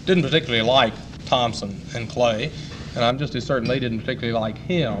didn't particularly like Thompson and Clay, and I'm just as certain they didn't particularly like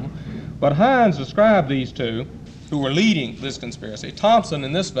him. But Hines described these two who were leading this conspiracy. Thompson,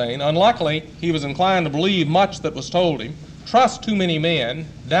 in this vein, unluckily, he was inclined to believe much that was told him, trust too many men,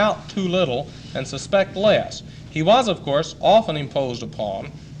 doubt too little, and suspect less. He was, of course, often imposed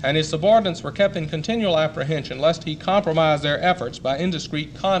upon, and his subordinates were kept in continual apprehension lest he compromise their efforts by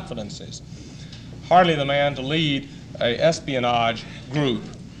indiscreet confidences. Hardly the man to lead an espionage group.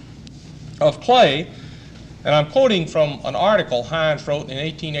 Of Clay, and I'm quoting from an article Hines wrote in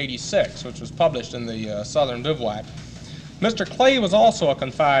 1886, which was published in the Southern Bivouac. Mr. Clay was also a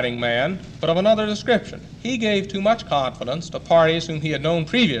confiding man, but of another description. He gave too much confidence to parties whom he had known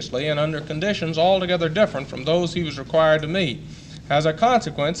previously and under conditions altogether different from those he was required to meet. As a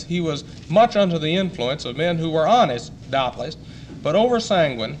consequence, he was much under the influence of men who were honest, doubtless, but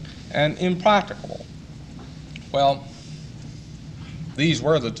over-sanguine and impracticable. Well, these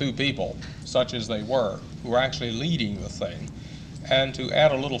were the two people, such as they were, who were actually leading the thing. And to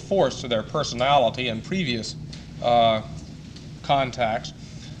add a little force to their personality and previous contacts,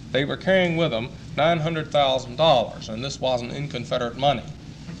 they were carrying with them $900,000, and this wasn't in Confederate money.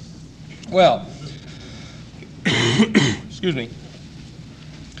 Well, excuse me,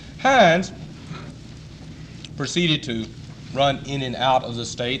 Hines proceeded to run in and out of the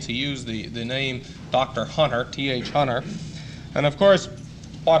states. He used the name Dr. Hunter, T.H. Hunter, and of course,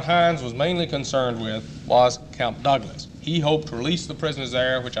 what Hines was mainly concerned with was Camp Douglas. He hoped to release the prisoners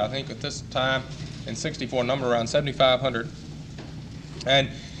there, which I think at this time in '64 numbered around 7,500. And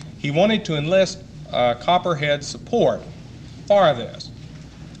he wanted to enlist Copperhead support for this.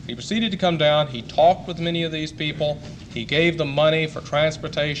 He proceeded to come down. He talked with many of these people. He gave them money for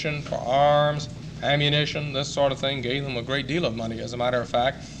transportation, for arms, ammunition, this sort of thing. Gave them a great deal of money, as a matter of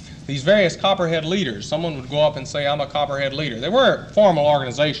fact. These various Copperhead leaders, someone would go up and say, I'm a Copperhead leader. They were formal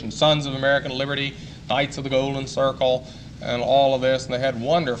organizations, Sons of American Liberty, Knights of the Golden Circle, and all of this, and they had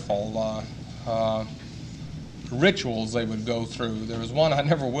wonderful rituals they would go through. There was one I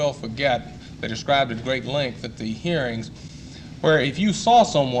never will forget. They described at great length at the hearings, where if you saw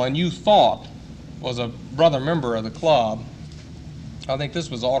someone you thought was a brother member of the club, I think this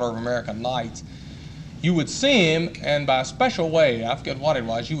was Order of American Knights, you would see him, and by a special way, I forget what it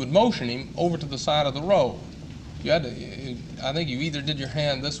was, you would motion him over to the side of the road. You had to, I think you either did your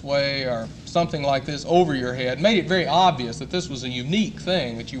hand this way or something like this over your head, made it very obvious that this was a unique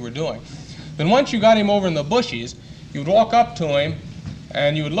thing that you were doing. Then once you got him over in the bushes, you would walk up to him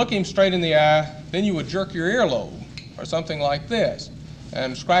and you would look him straight in the eye, then you would jerk your earlobe or something like this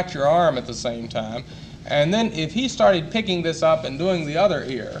and scratch your arm at the same time. And then if he started picking this up and doing the other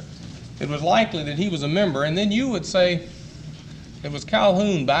ear, it was likely that he was a member, and then you would say, it was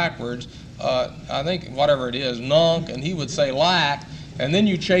Calhoun backwards, I think whatever it is, nunk, and he would say lack, and then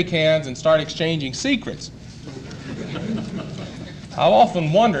you'd shake hands and start exchanging secrets. I've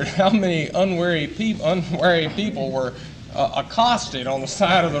often wondered how many unwary people were accosted on the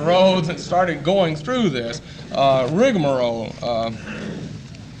side of the roads and started going through this rigmarole.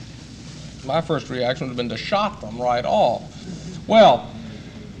 My first reaction would have been to shot them right off. Well,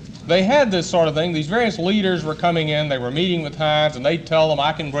 they had this sort of thing. These various leaders were coming in. They were meeting with Hines, and they'd tell them,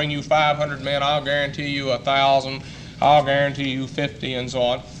 I can bring you 500 men. I'll guarantee you 1,000. I'll guarantee you 50, and so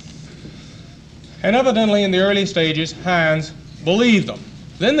on. And evidently, in the early stages, Hines believed them.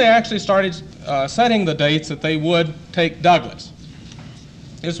 Then they actually started setting the dates that they would take Douglas.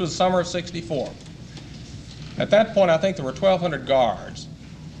 This was summer of '64. At that point, I think there were 1,200 guards.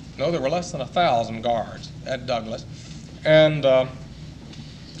 No, there were less than 1,000 guards at Douglas. And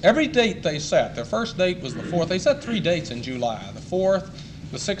every date they set, their first date was the 4th. They set 3 dates in July, the 4th,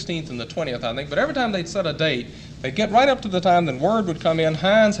 the 16th, and the 20th, I think. But every time they'd set a date, they'd get right up to the time, then word would come in.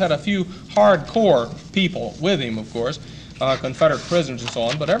 Hines had a few hardcore people with him, of course, Confederate prisoners and so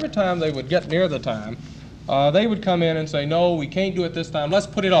on. But every time they would get near the time, they would come in and say, no, we can't do it this time. Let's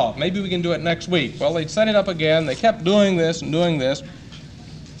put it off. Maybe we can do it next week. Well, they'd set it up again. They kept doing this and doing this.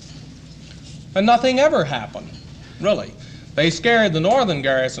 And nothing ever happened, really. They scared the northern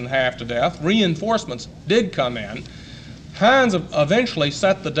garrison half to death. Reinforcements did come in. Hines eventually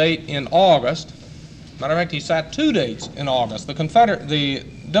set the date in August. Matter of fact, he set 2 dates in August. The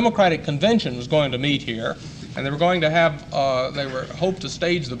Democratic Convention was going to meet here, and they were going to have, they were hoped to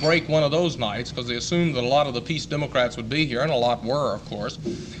stage the break one of those nights because they assumed that a lot of the Peace Democrats would be here, and a lot were, of course.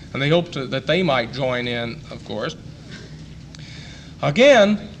 And they hoped that they might join in, of course.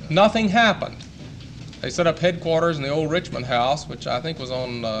 Again, nothing happened. They set up headquarters in the old Richmond House, which I think was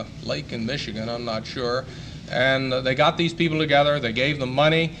on Lake in Michigan, I'm not sure. And they got these people together. They gave them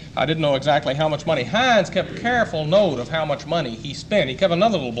money. I didn't know exactly how much money. Hines kept careful note of how much money he spent. He kept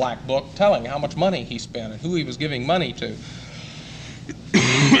another little black book telling how much money he spent and who he was giving money to.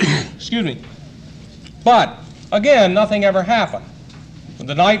 Excuse me. But, again, nothing ever happened.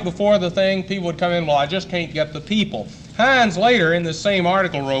 The night before the thing, people would come in, well, I just can't get the people. Hines later in this same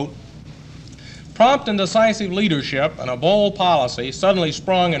article wrote, prompt and decisive leadership and a bold policy, suddenly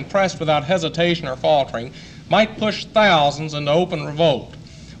sprung and pressed without hesitation or faltering, might push thousands into open revolt.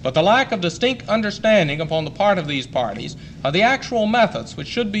 But the lack of distinct understanding upon the part of these parties of the actual methods which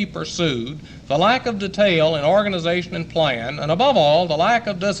should be pursued, the lack of detail in organization and plan, and above all, the lack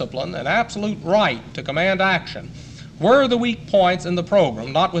of discipline and absolute right to command action, were the weak points in the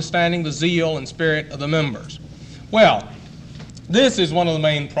program, notwithstanding the zeal and spirit of the members. Well, this is one of the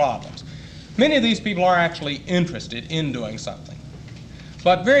main problems. Many of these people are actually interested in doing something,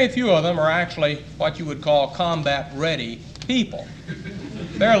 but very few of them are actually what you would call combat-ready people.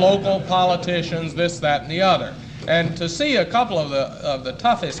 They're local politicians, this, that, and the other. And to see a couple of the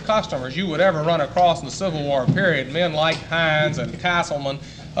toughest customers you would ever run across in the Civil War period, men like Hines and Castleman,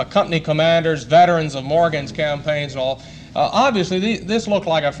 company commanders, veterans of Morgan's campaigns and all, obviously this looked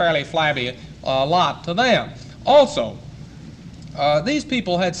like a fairly flabby lot to them. Also, these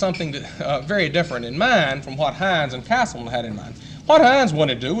people had something very different in mind from what Hines and Castleman had in mind. What Hines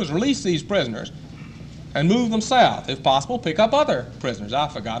wanted to do was release these prisoners and move them south. If possible, pick up other prisoners.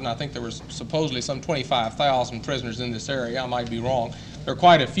 I've forgotten. I think there was supposedly some 25,000 prisoners in this area. I might be wrong. There are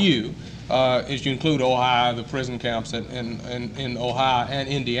quite a few, as you include Ohio, the prison camps in Ohio and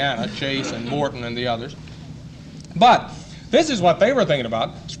Indiana, Chase and Morton and the others. But this is what they were thinking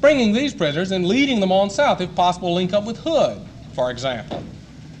about, springing these prisoners and leading them on south, if possible, link up with Hood, for example.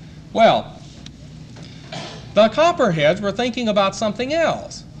 Well, the Copperheads were thinking about something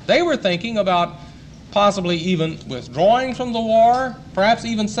else. They were thinking about possibly even withdrawing from the war, perhaps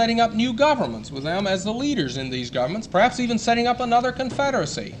even setting up new governments with them as the leaders in these governments, perhaps even setting up another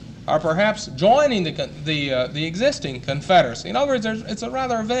confederacy, or perhaps joining the existing confederacy. In other words, it's a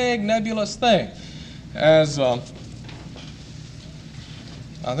rather vague, nebulous thing. As I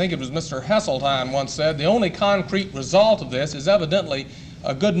think it was Mr. Heseltine once said, the only concrete result of this is evidently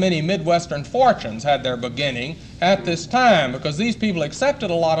a good many Midwestern fortunes had their beginning at this time, because these people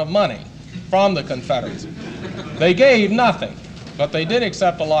accepted a lot of money from the Confederates. They gave nothing, but they did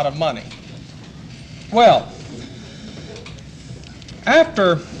accept a lot of money. Well,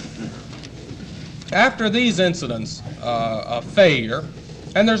 after these incidents of failure,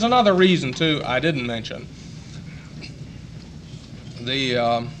 and there's another reason too I didn't mention,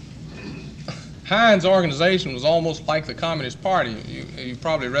 the Hines organization was almost like the Communist Party. You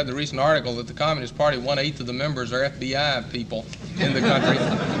probably read the recent article that the Communist Party, 1/8 of the members are FBI people in the country.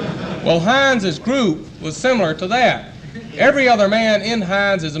 Well, Hines's group was similar to that. Every other man in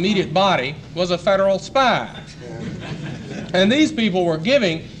Hines's immediate body was a federal spy. And these people were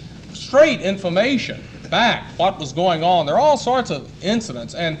giving straight information back what was going on. There are all sorts of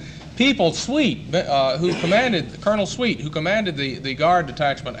incidents, and people, Colonel Sweet, who commanded the guard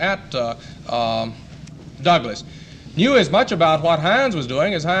detachment at Douglas, knew as much about what Hines was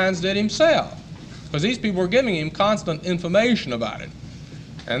doing as Hines did himself, because these people were giving him constant information about it.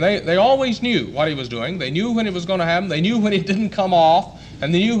 And they always knew what he was doing. They knew when it was going to happen. They knew when it didn't come off.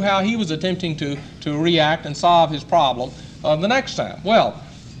 And they knew how he was attempting to react and solve his problem the next time. Well,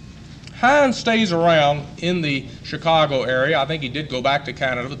 Hines stays around in the Chicago area. I think he did go back to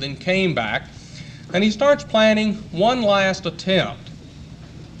Canada, but then came back. And he starts planning one last attempt.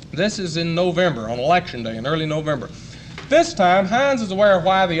 This is in November, on Election Day, in early November. This time, Hines is aware of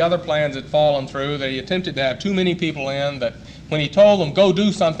why the other plans had fallen through, that he attempted to have too many people in, that when he told them, go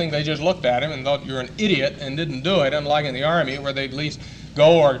do something, they just looked at him and thought you're an idiot and didn't do it, unlike in the Army where they'd at least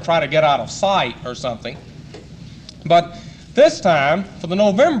go or try to get out of sight or something. But this time, for the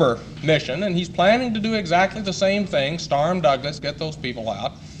November mission, and he's planning to do exactly the same thing, storm Douglas, get those people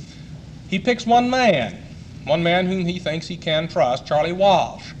out, he picks one man whom he thinks he can trust, Charlie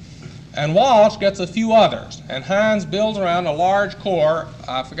Walsh. And Walsh gets a few others, and Hines builds around a large corps.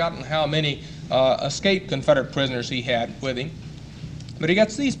 I've forgotten how many escaped Confederate prisoners he had with him, but he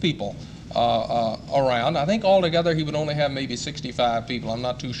gets these people around. I think altogether he would only have maybe 65 people. I'm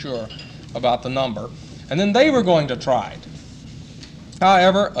not too sure about the number. And then they were going to try it.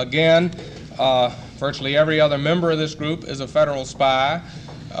 However, again, virtually every other member of this group is a Federal spy.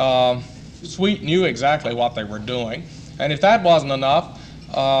 Sweet knew exactly what they were doing. And if that wasn't enough,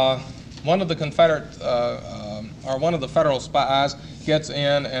 one of the one of the Federal spies gets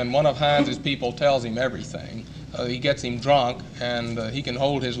in, and one of Hines's people tells him everything. He gets him drunk, and he can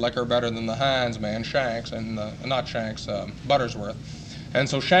hold his liquor better than the Hines man, Shanks, and not Shanks, Buttersworth. And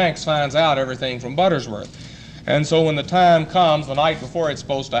so Shanks finds out everything from Buttersworth. And so when the time comes, the night before it's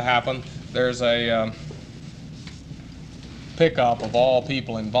supposed to happen, there's a pickup of all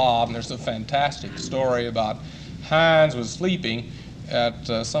people involved, and there's a fantastic story about Hines was sleeping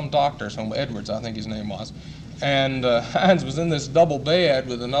at some doctor's home, Edwards, I think his name was, and Hines was in this double bed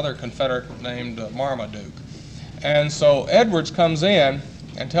with another Confederate named Marmaduke. And so Edwards comes in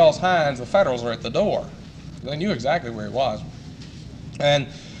and tells Hines the Federals are at the door. They knew exactly where he was. And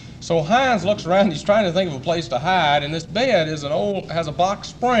so Hines looks around, he's trying to think of a place to hide, and this bed is has a box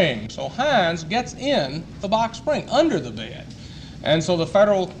spring. So Hines gets in the box spring, under the bed. And so the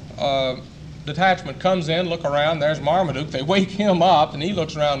Federal detachment comes in, look around, there's Marmaduke. They wake him up, and he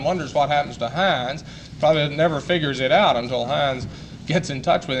looks around and wonders what happens to Hines. Probably never figures it out until Hines gets in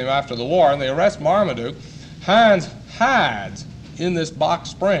touch with him after the war, and they arrest Marmaduke. Hines hides in this box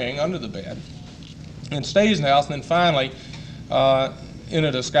spring under the bed and stays in the house, and then finally, in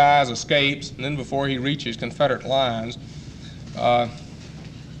a disguise, escapes. And then before he reaches Confederate lines,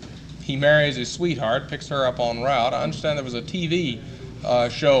 he marries his sweetheart, picks her up en route. I understand there was a TV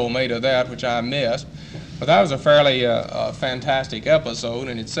show made of that, which I missed. But that was a fairly fantastic episode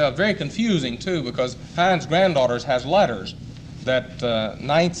in itself. Very confusing, too, because Hines' granddaughters has letters that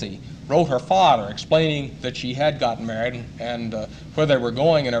Nancy wrote her father explaining that she had gotten married and where they were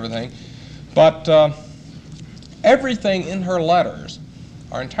going and everything. But everything in her letters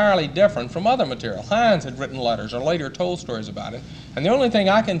are entirely different from other material. Hines had written letters or later told stories about it. And the only thing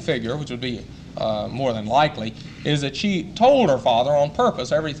I can figure, which would be more than likely, is that she told her father on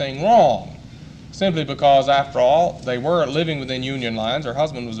purpose everything wrong, simply because, after all, they were living within Union lines. Her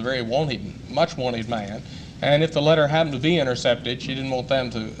husband was a very much wanted man, and if the letter happened to be intercepted, she didn't want them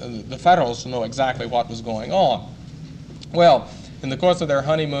the Federals to know exactly what was going on. Well, in the course of their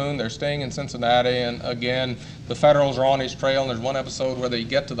honeymoon, they're staying in Cincinnati, and again, the Federals are on his trail, and there's one episode where they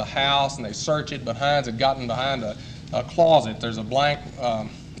get to the house and they search it, but Hines had gotten behind a closet. There's a blank,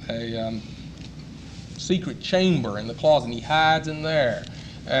 secret chamber in the closet, and he hides in there.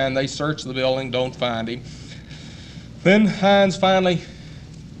 And they search the building, don't find him. Then Hines finally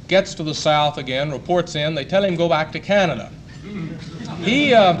gets to the South again, reports in. They tell him go back to Canada.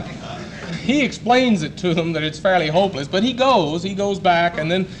 He explains it to them that it's fairly hopeless, but he goes back,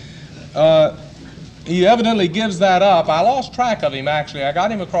 and then he evidently gives that up. I lost track of him, actually. I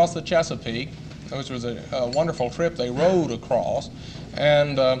got him across the Chesapeake, which was a wonderful trip they rode across,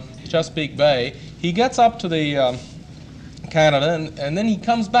 and Chesapeake Bay. He gets up to the Canada, and then he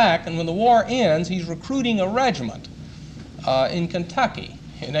comes back, and when the war ends, he's recruiting a regiment in Kentucky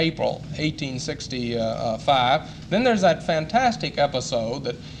in April 1865. Then there's that fantastic episode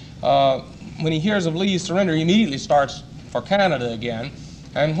that when he hears of Lee's surrender, he immediately starts for Canada again.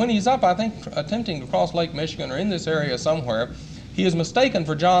 And when he's up, I think, attempting to cross Lake Michigan or in this area somewhere, he is mistaken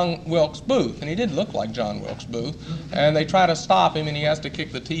for John Wilkes Booth, and he did look like John Wilkes Booth, and they try to stop him, and he has to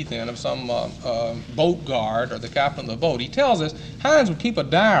kick the teeth in of some boat guard or the captain of the boat. He tells us Hines would keep a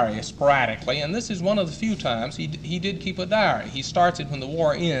diary sporadically, and this is one of the few times he did keep a diary. He starts it when the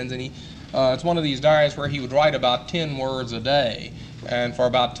war ends, and it's one of these diaries where he would write about 10 words a day, and for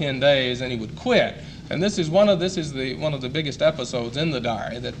about 10 days, and he would quit. And this is one of the biggest episodes in the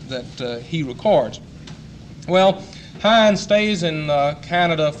diary that he records. Well, Hines stays in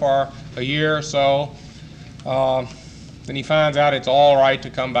Canada for a year or so. Then he finds out it's all right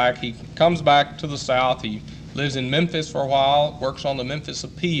to come back. He comes back to the South. He lives in Memphis for a while, works on the Memphis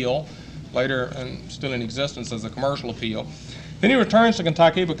Appeal, later and still in existence as a commercial appeal. Then he returns to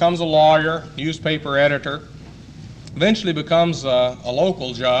Kentucky, becomes a lawyer, newspaper editor, eventually becomes a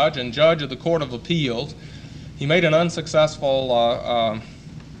local judge and judge of the Court of Appeals. He made an unsuccessful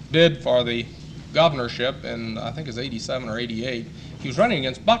bid for the governorship in, I think it was 87 or 88. He was running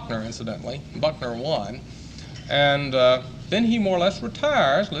against Buckner, incidentally. Buckner won. And then he more or less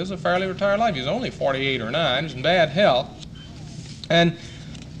retires, lives a fairly retired life. He's only 48 or 9. He's in bad health. And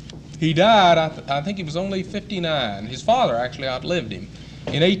he died, I think he was only 59. His father actually outlived him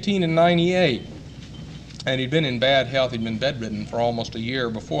in 1898. And he'd been in bad health. He'd been bedridden for almost a year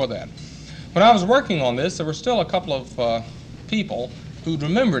before that. When I was working on this, there were still a couple of people who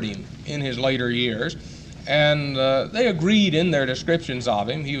remembered him in his later years, and they agreed in their descriptions of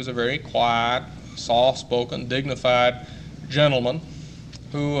him. He was a very quiet, soft-spoken, dignified gentleman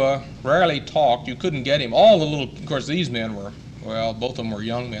who rarely talked. You couldn't get him. Of course, these men were, well, both of them were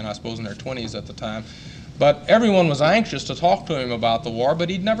young men, I suppose, in their 20s at the time. But everyone was anxious to talk to him about the war,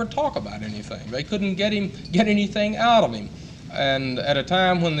 but he'd never talk about anything. They couldn't get anything out of him. And at a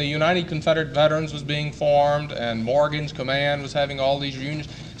time when the United Confederate Veterans was being formed and Morgan's command was having all these reunions,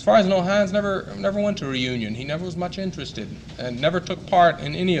 as far as I know, Hines never went to a reunion. He never was much interested and never took part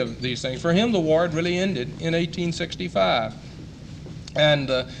in any of these things. For him, the war had really ended in 1865. And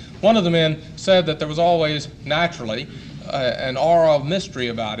one of the men said that there was always, naturally, an aura of mystery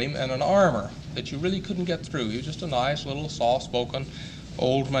about him and an armor that you really couldn't get through. He was just a nice, little, soft-spoken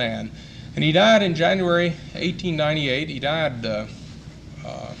old man. And he died in January 1898. He died,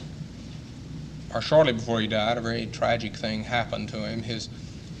 or shortly before he died, a very tragic thing happened to him.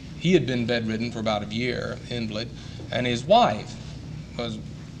 He had been bedridden for about a year, invalid, and his wife was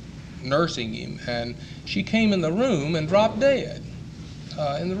nursing him, and she came in the room and dropped dead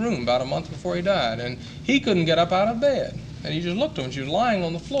in the room about a month before he died. And he couldn't get up out of bed. And he just looked at her, and she was lying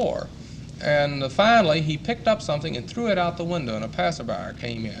on the floor. And finally, he picked up something and threw it out the window, and a passerby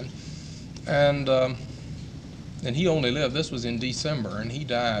came in. And he only lived, this was in December, and he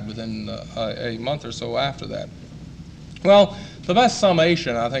died within a month or so after that. Well, the best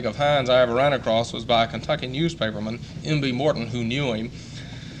summation, I think, of Hines I ever ran across was by a Kentucky newspaperman, M.B. Morton, who knew him,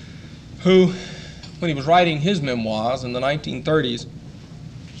 who, when he was writing his memoirs in the 1930s,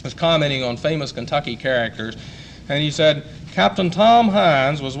 was commenting on famous Kentucky characters, and he said, "Captain Tom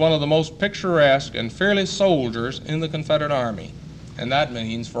Hines was one of the most picturesque and fearless soldiers in the Confederate Army." And that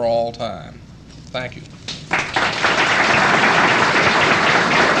means for all time. Thank you.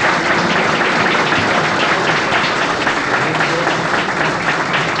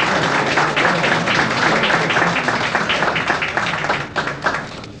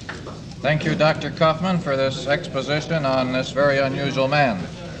 Thank you, Dr. Coffman, for this exposition on this very unusual man.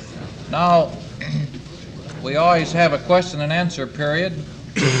 Now, we always have a question and answer period.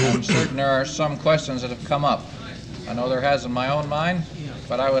 I'm certain there are some questions that have come up. I know there has in my own mind,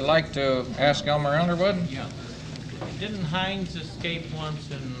 but I would like to ask Elmer Underwood. Yeah. Didn't Hines escape once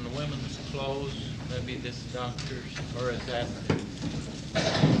in women's clothes? Maybe this doctor's, or is that?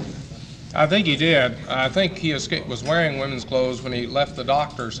 I think he did. I think he was wearing women's clothes when he left the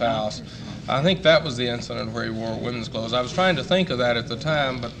doctor's house. I think that was the incident where he wore women's clothes. I was trying to think of that at the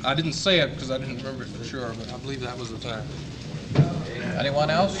time, but I didn't say it because I didn't remember it for sure, but I believe that was the time. Anyone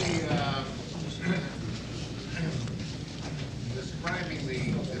else? Describing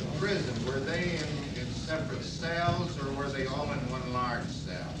the prison, were they in separate cells or were they all in one large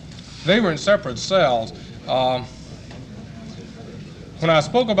cell? They were in separate cells. When I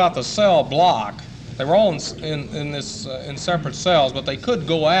spoke about the cell block, they were all in separate cells, but they could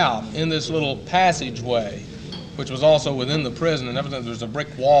go out in this little passageway, which was also within the prison, and everything. There's a brick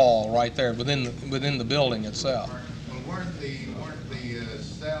wall right there within the building itself. Well, weren't the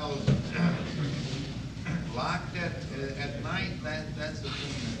cells locked at night? That's the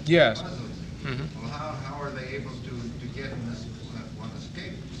thing that Yes. puzzles me. Mm-hmm. Well, how are they able to get in this one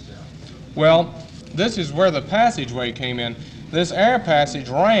escape cell? Well, this is where the passageway came in. This air passage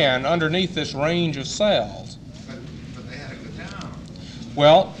ran underneath this range of cells. But they had to go down.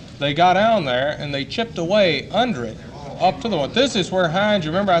 Well, they got down there and they chipped away under it, up to the one. This is where Hines,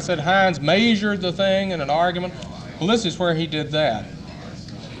 you remember I said Hines measured the thing in an argument? Well, this is where he did that.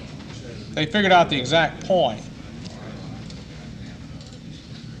 They figured out the exact point.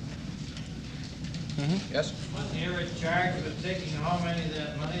 Yes? Wasn't he ever charged with taking how many of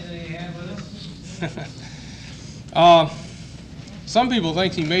that money that he had with him? Some people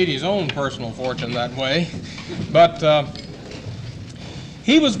think he made his own personal fortune that way, but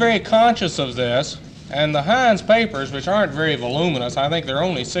he was very conscious of this, and the Hines papers, which aren't very voluminous, I think there are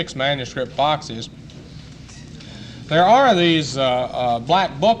only 6 manuscript boxes, there are these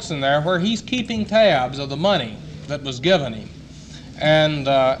black books in there where he's keeping tabs of the money that was given him. And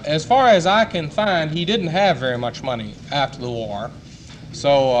as far as I can find, he didn't have very much money after the war.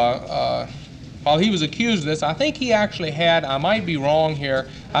 So while he was accused of this, I think he actually had, I might be wrong here,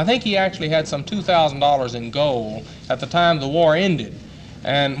 I think he actually had some $2,000 in gold at the time the war ended.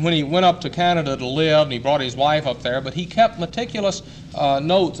 And when he went up to Canada to live, and he brought his wife up there, but he kept meticulous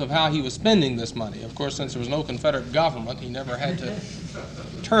notes of how he was spending this money. Of course, since there was no Confederate government, he never had to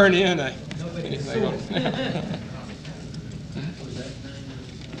turn in anything.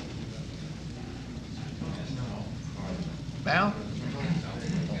 Mal?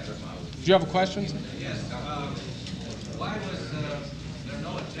 Do you have a question? Yes. Why was there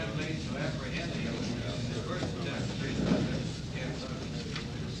no attempt made to apprehend him in his first attempt?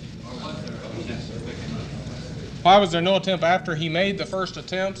 Or was there an attempt to pick him up? Why was there no attempt after he made the first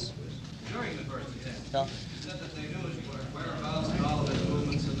attempts? During the first attempt. Yeah. He said that they knew his whereabouts and all of his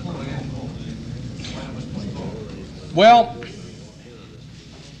movements in the plan when it was postponed. Well,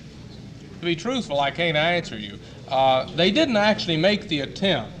 to be truthful, I can't answer you. They didn't actually make the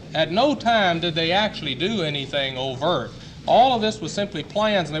attempt. At no time did they actually do anything overt. All of this was simply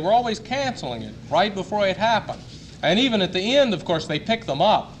plans, and they were always canceling it right before it happened. And even at the end, of course, they picked them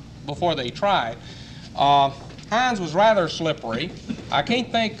up before they tried. Hines was rather slippery. I can't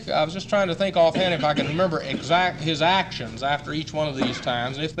think, I was just trying to think offhand if I can remember exact his actions after each one of these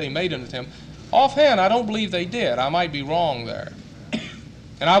times, if they made an attempt. Offhand, I don't believe they did. I might be wrong there.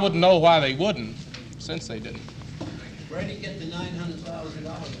 And I wouldn't know why they wouldn't, since they didn't. Where did he get the $900,000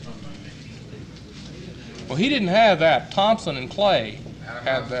 from? Well, he didn't have that. Thompson and Clay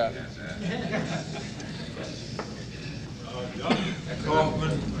had that.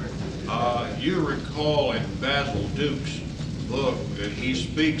 Coffman, you recall in Basil Duke's book that he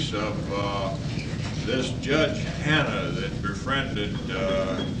speaks of this Judge Hanna that befriended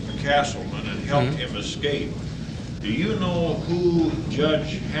Castleman and helped him escape. Do you know who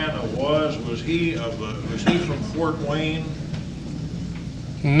Judge Hanna was? Was he from Fort Wayne?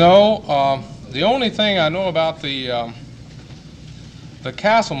 No. The only thing I know about the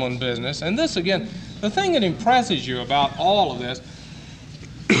Castleman business, and this again, the thing that impresses you about all of this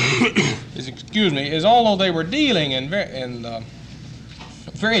is, is although they were dealing in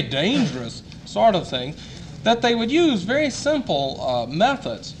very dangerous sort of things, that they would use very simple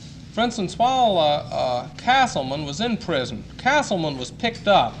methods. For instance, while Castleman was in prison, Castleman was picked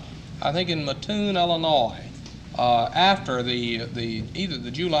up, I think in Mattoon, Illinois, after either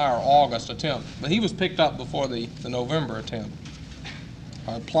the July or August attempt. But he was picked up before the November attempt,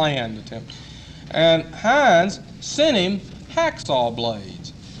 or planned attempt. And Hines sent him hacksaw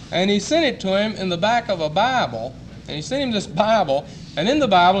blades. And he sent it to him in the back of a Bible. And he sent him this Bible. And in the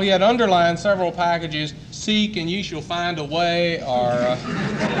Bible, he had underlined several passages, seek and ye shall find a way, or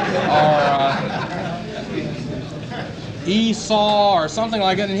Esau, or something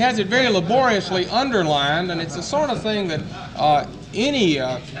like that. And he has it very laboriously underlined, and it's the sort of thing that any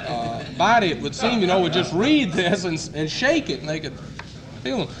body, it would seem, would just read this and shake it, and they could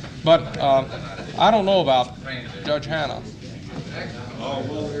feel it. But I don't know about Judge Hanna. Oh,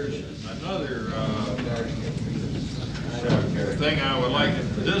 well, there's another thing I would like.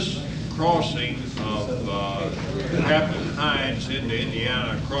 This crossing of Captain Hines into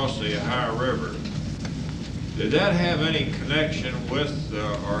Indiana across the Ohio River, did that have any connection with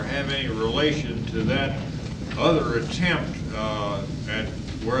or have any relation to that other attempt at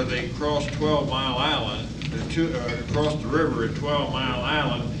where they crossed 12 Mile Island, across the river at 12 Mile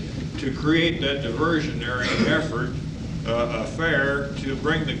Island to create that diversionary effort affair to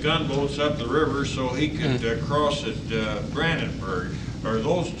bring the gunboats up the river so he could cross at Brandenburg? Are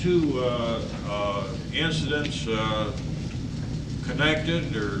those two incidents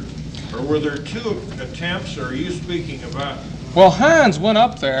connected, or were there two attempts, or are you speaking about? Well, Hines went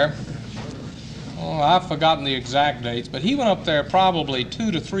up there, I've forgotten the exact dates, but he went up there probably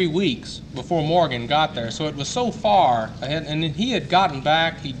 2 to 3 weeks before Morgan got there, so it was so far ahead, and he had gotten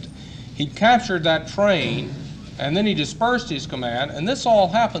back, he'd captured that train, and then he dispersed his command, and this all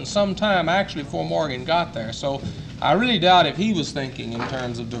happened sometime actually before Morgan got there. So I really doubt if he was thinking in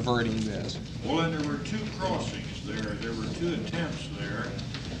terms of diverting this. Well, and there were two crossings there. There were two attempts there.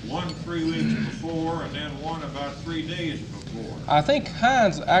 One 3 weeks before, and then one about 3 days before. I think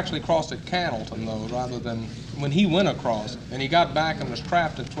Hines actually crossed at Cannelton, though, rather than when he went across, and he got back and was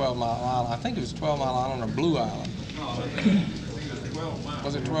trapped at 12 Mile Island. I think it was 12 Mile Island or Blue Island. No, I think it was 12 miles.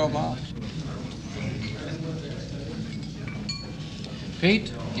 Was it 12 miles?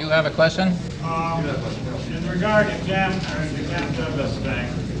 Pete, you have a question? In regard to the Camp Douglas thing,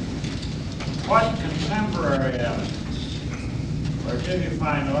 what contemporary evidence, or did you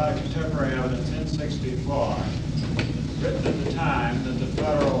find a lot of contemporary evidence in '64, written at the time that the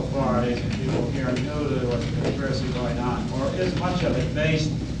federal authorities and people here knew there was a conspiracy going on, or is much of it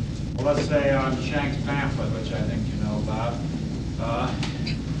based, well, let's say, on Shank's pamphlet, which I think you know about,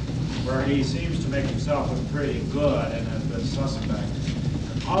 where he seems to make himself look pretty good and has been suspect.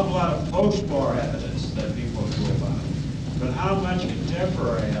 An awful lot of post-war evidence that people knew about. But how much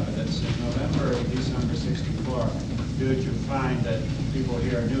contemporary evidence in November and December '64 did you find that people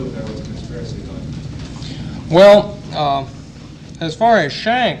here knew there was a conspiracy going on? Well, as far as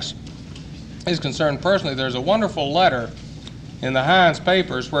Shanks is concerned personally, there's a wonderful letter in the Hines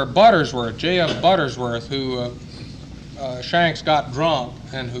papers where Buttersworth, J.F. Buttersworth, who Shanks got drunk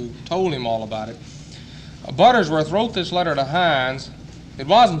and who told him all about it. Buttersworth wrote this letter to Hines. It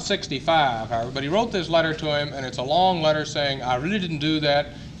wasn't '65, however, but he wrote this letter to him, and it's a long letter saying, I really didn't do that.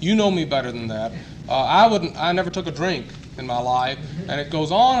 You know me better than that. I never took a drink in my life. And it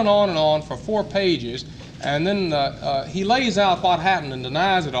goes on and on and on for 4 pages. And then he lays out what happened and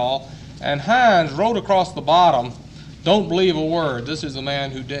denies it all. And Hines wrote across the bottom, don't believe a word. This is the man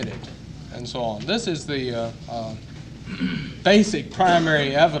who did it, and so on. This is the basic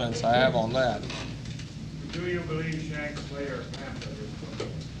primary evidence I have on that. Do you believe Shank's later pamphlet is true?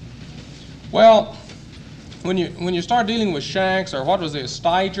 Well, when you start dealing with Shanks, or what was it,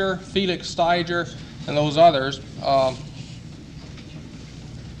 Steiger, Felix Steiger, and those others,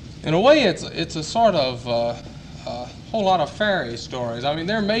 in a way it's a sort of whole lot of fairy stories. I mean,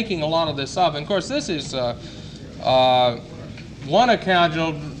 they're making a lot of this up. And of course, this is one account,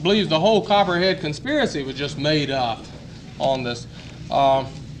 believes the whole Copperhead conspiracy was just made up on this.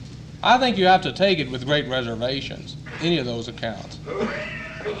 I think you have to take it with great reservations, any of those accounts.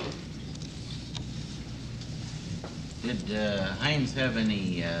 Did Hines have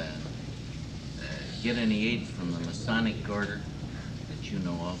any, get any aid from the Masonic order that you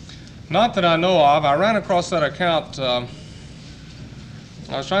know of? Not that I know of. I ran across that account. I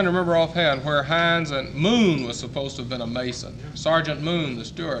was trying to remember offhand where Hines and Moon was supposed to have been a Mason. Sergeant Moon, the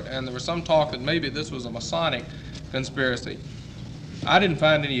steward. And there was some talk that maybe this was a Masonic conspiracy. I didn't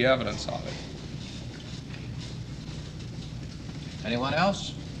find any evidence of it. Anyone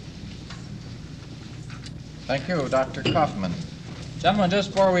else? Thank you, Dr. Coffman. Gentlemen, just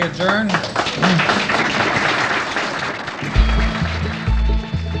before we adjourn,